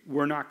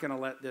 we're not going to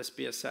let this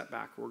be a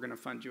setback. We're going to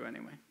fund you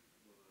anyway.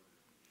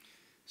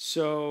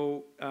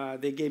 So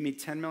they gave me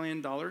 $10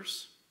 million.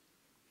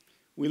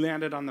 We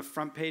landed on the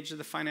front page of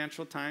the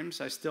Financial Times.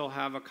 I still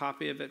have a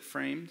copy of it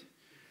framed.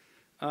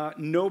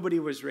 Nobody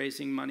was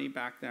raising money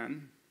back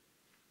then.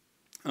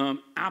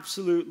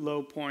 Absolute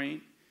low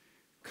point,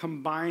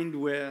 combined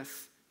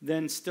with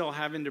then still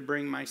having to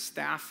bring my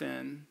staff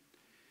in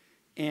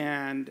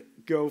and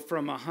go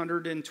from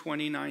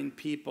 129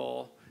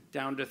 people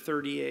down to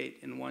 38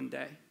 in one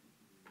day.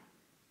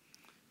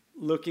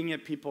 Looking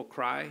at people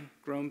cry,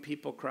 grown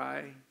people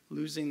cry,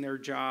 losing their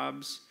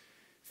jobs,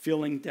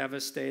 feeling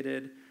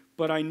devastated.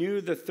 But I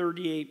knew the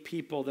 38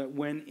 people that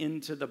went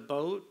into the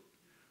boat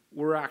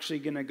were actually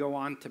going to go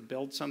on to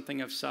build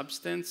something of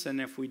substance. And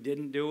if we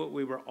didn't do it,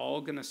 we were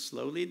all going to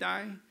slowly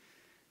die.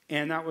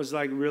 And that was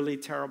like a really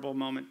terrible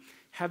moment.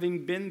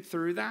 Having been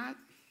through that,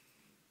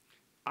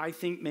 I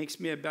think makes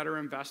me a better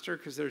investor,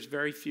 because there's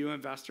very few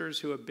investors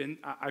who have been,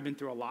 I've been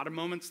through a lot of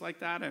moments like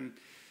that. And,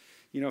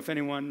 you know, if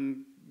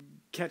anyone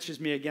catches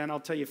me again, I'll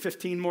tell you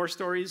 15 more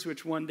stories,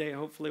 which one day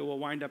hopefully will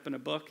wind up in a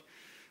book.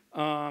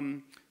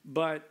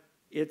 But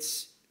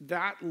it's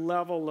that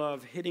level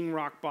of hitting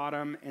rock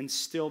bottom and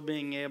still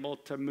being able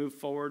to move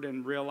forward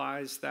and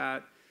realize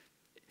that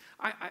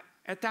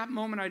at that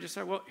moment, I just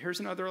said, well, here's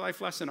another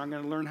life lesson. I'm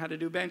going to learn how to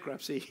do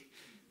bankruptcy.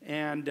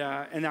 And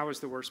that was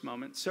the worst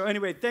moment. So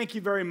anyway, thank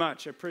you very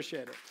much. I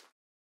appreciate it.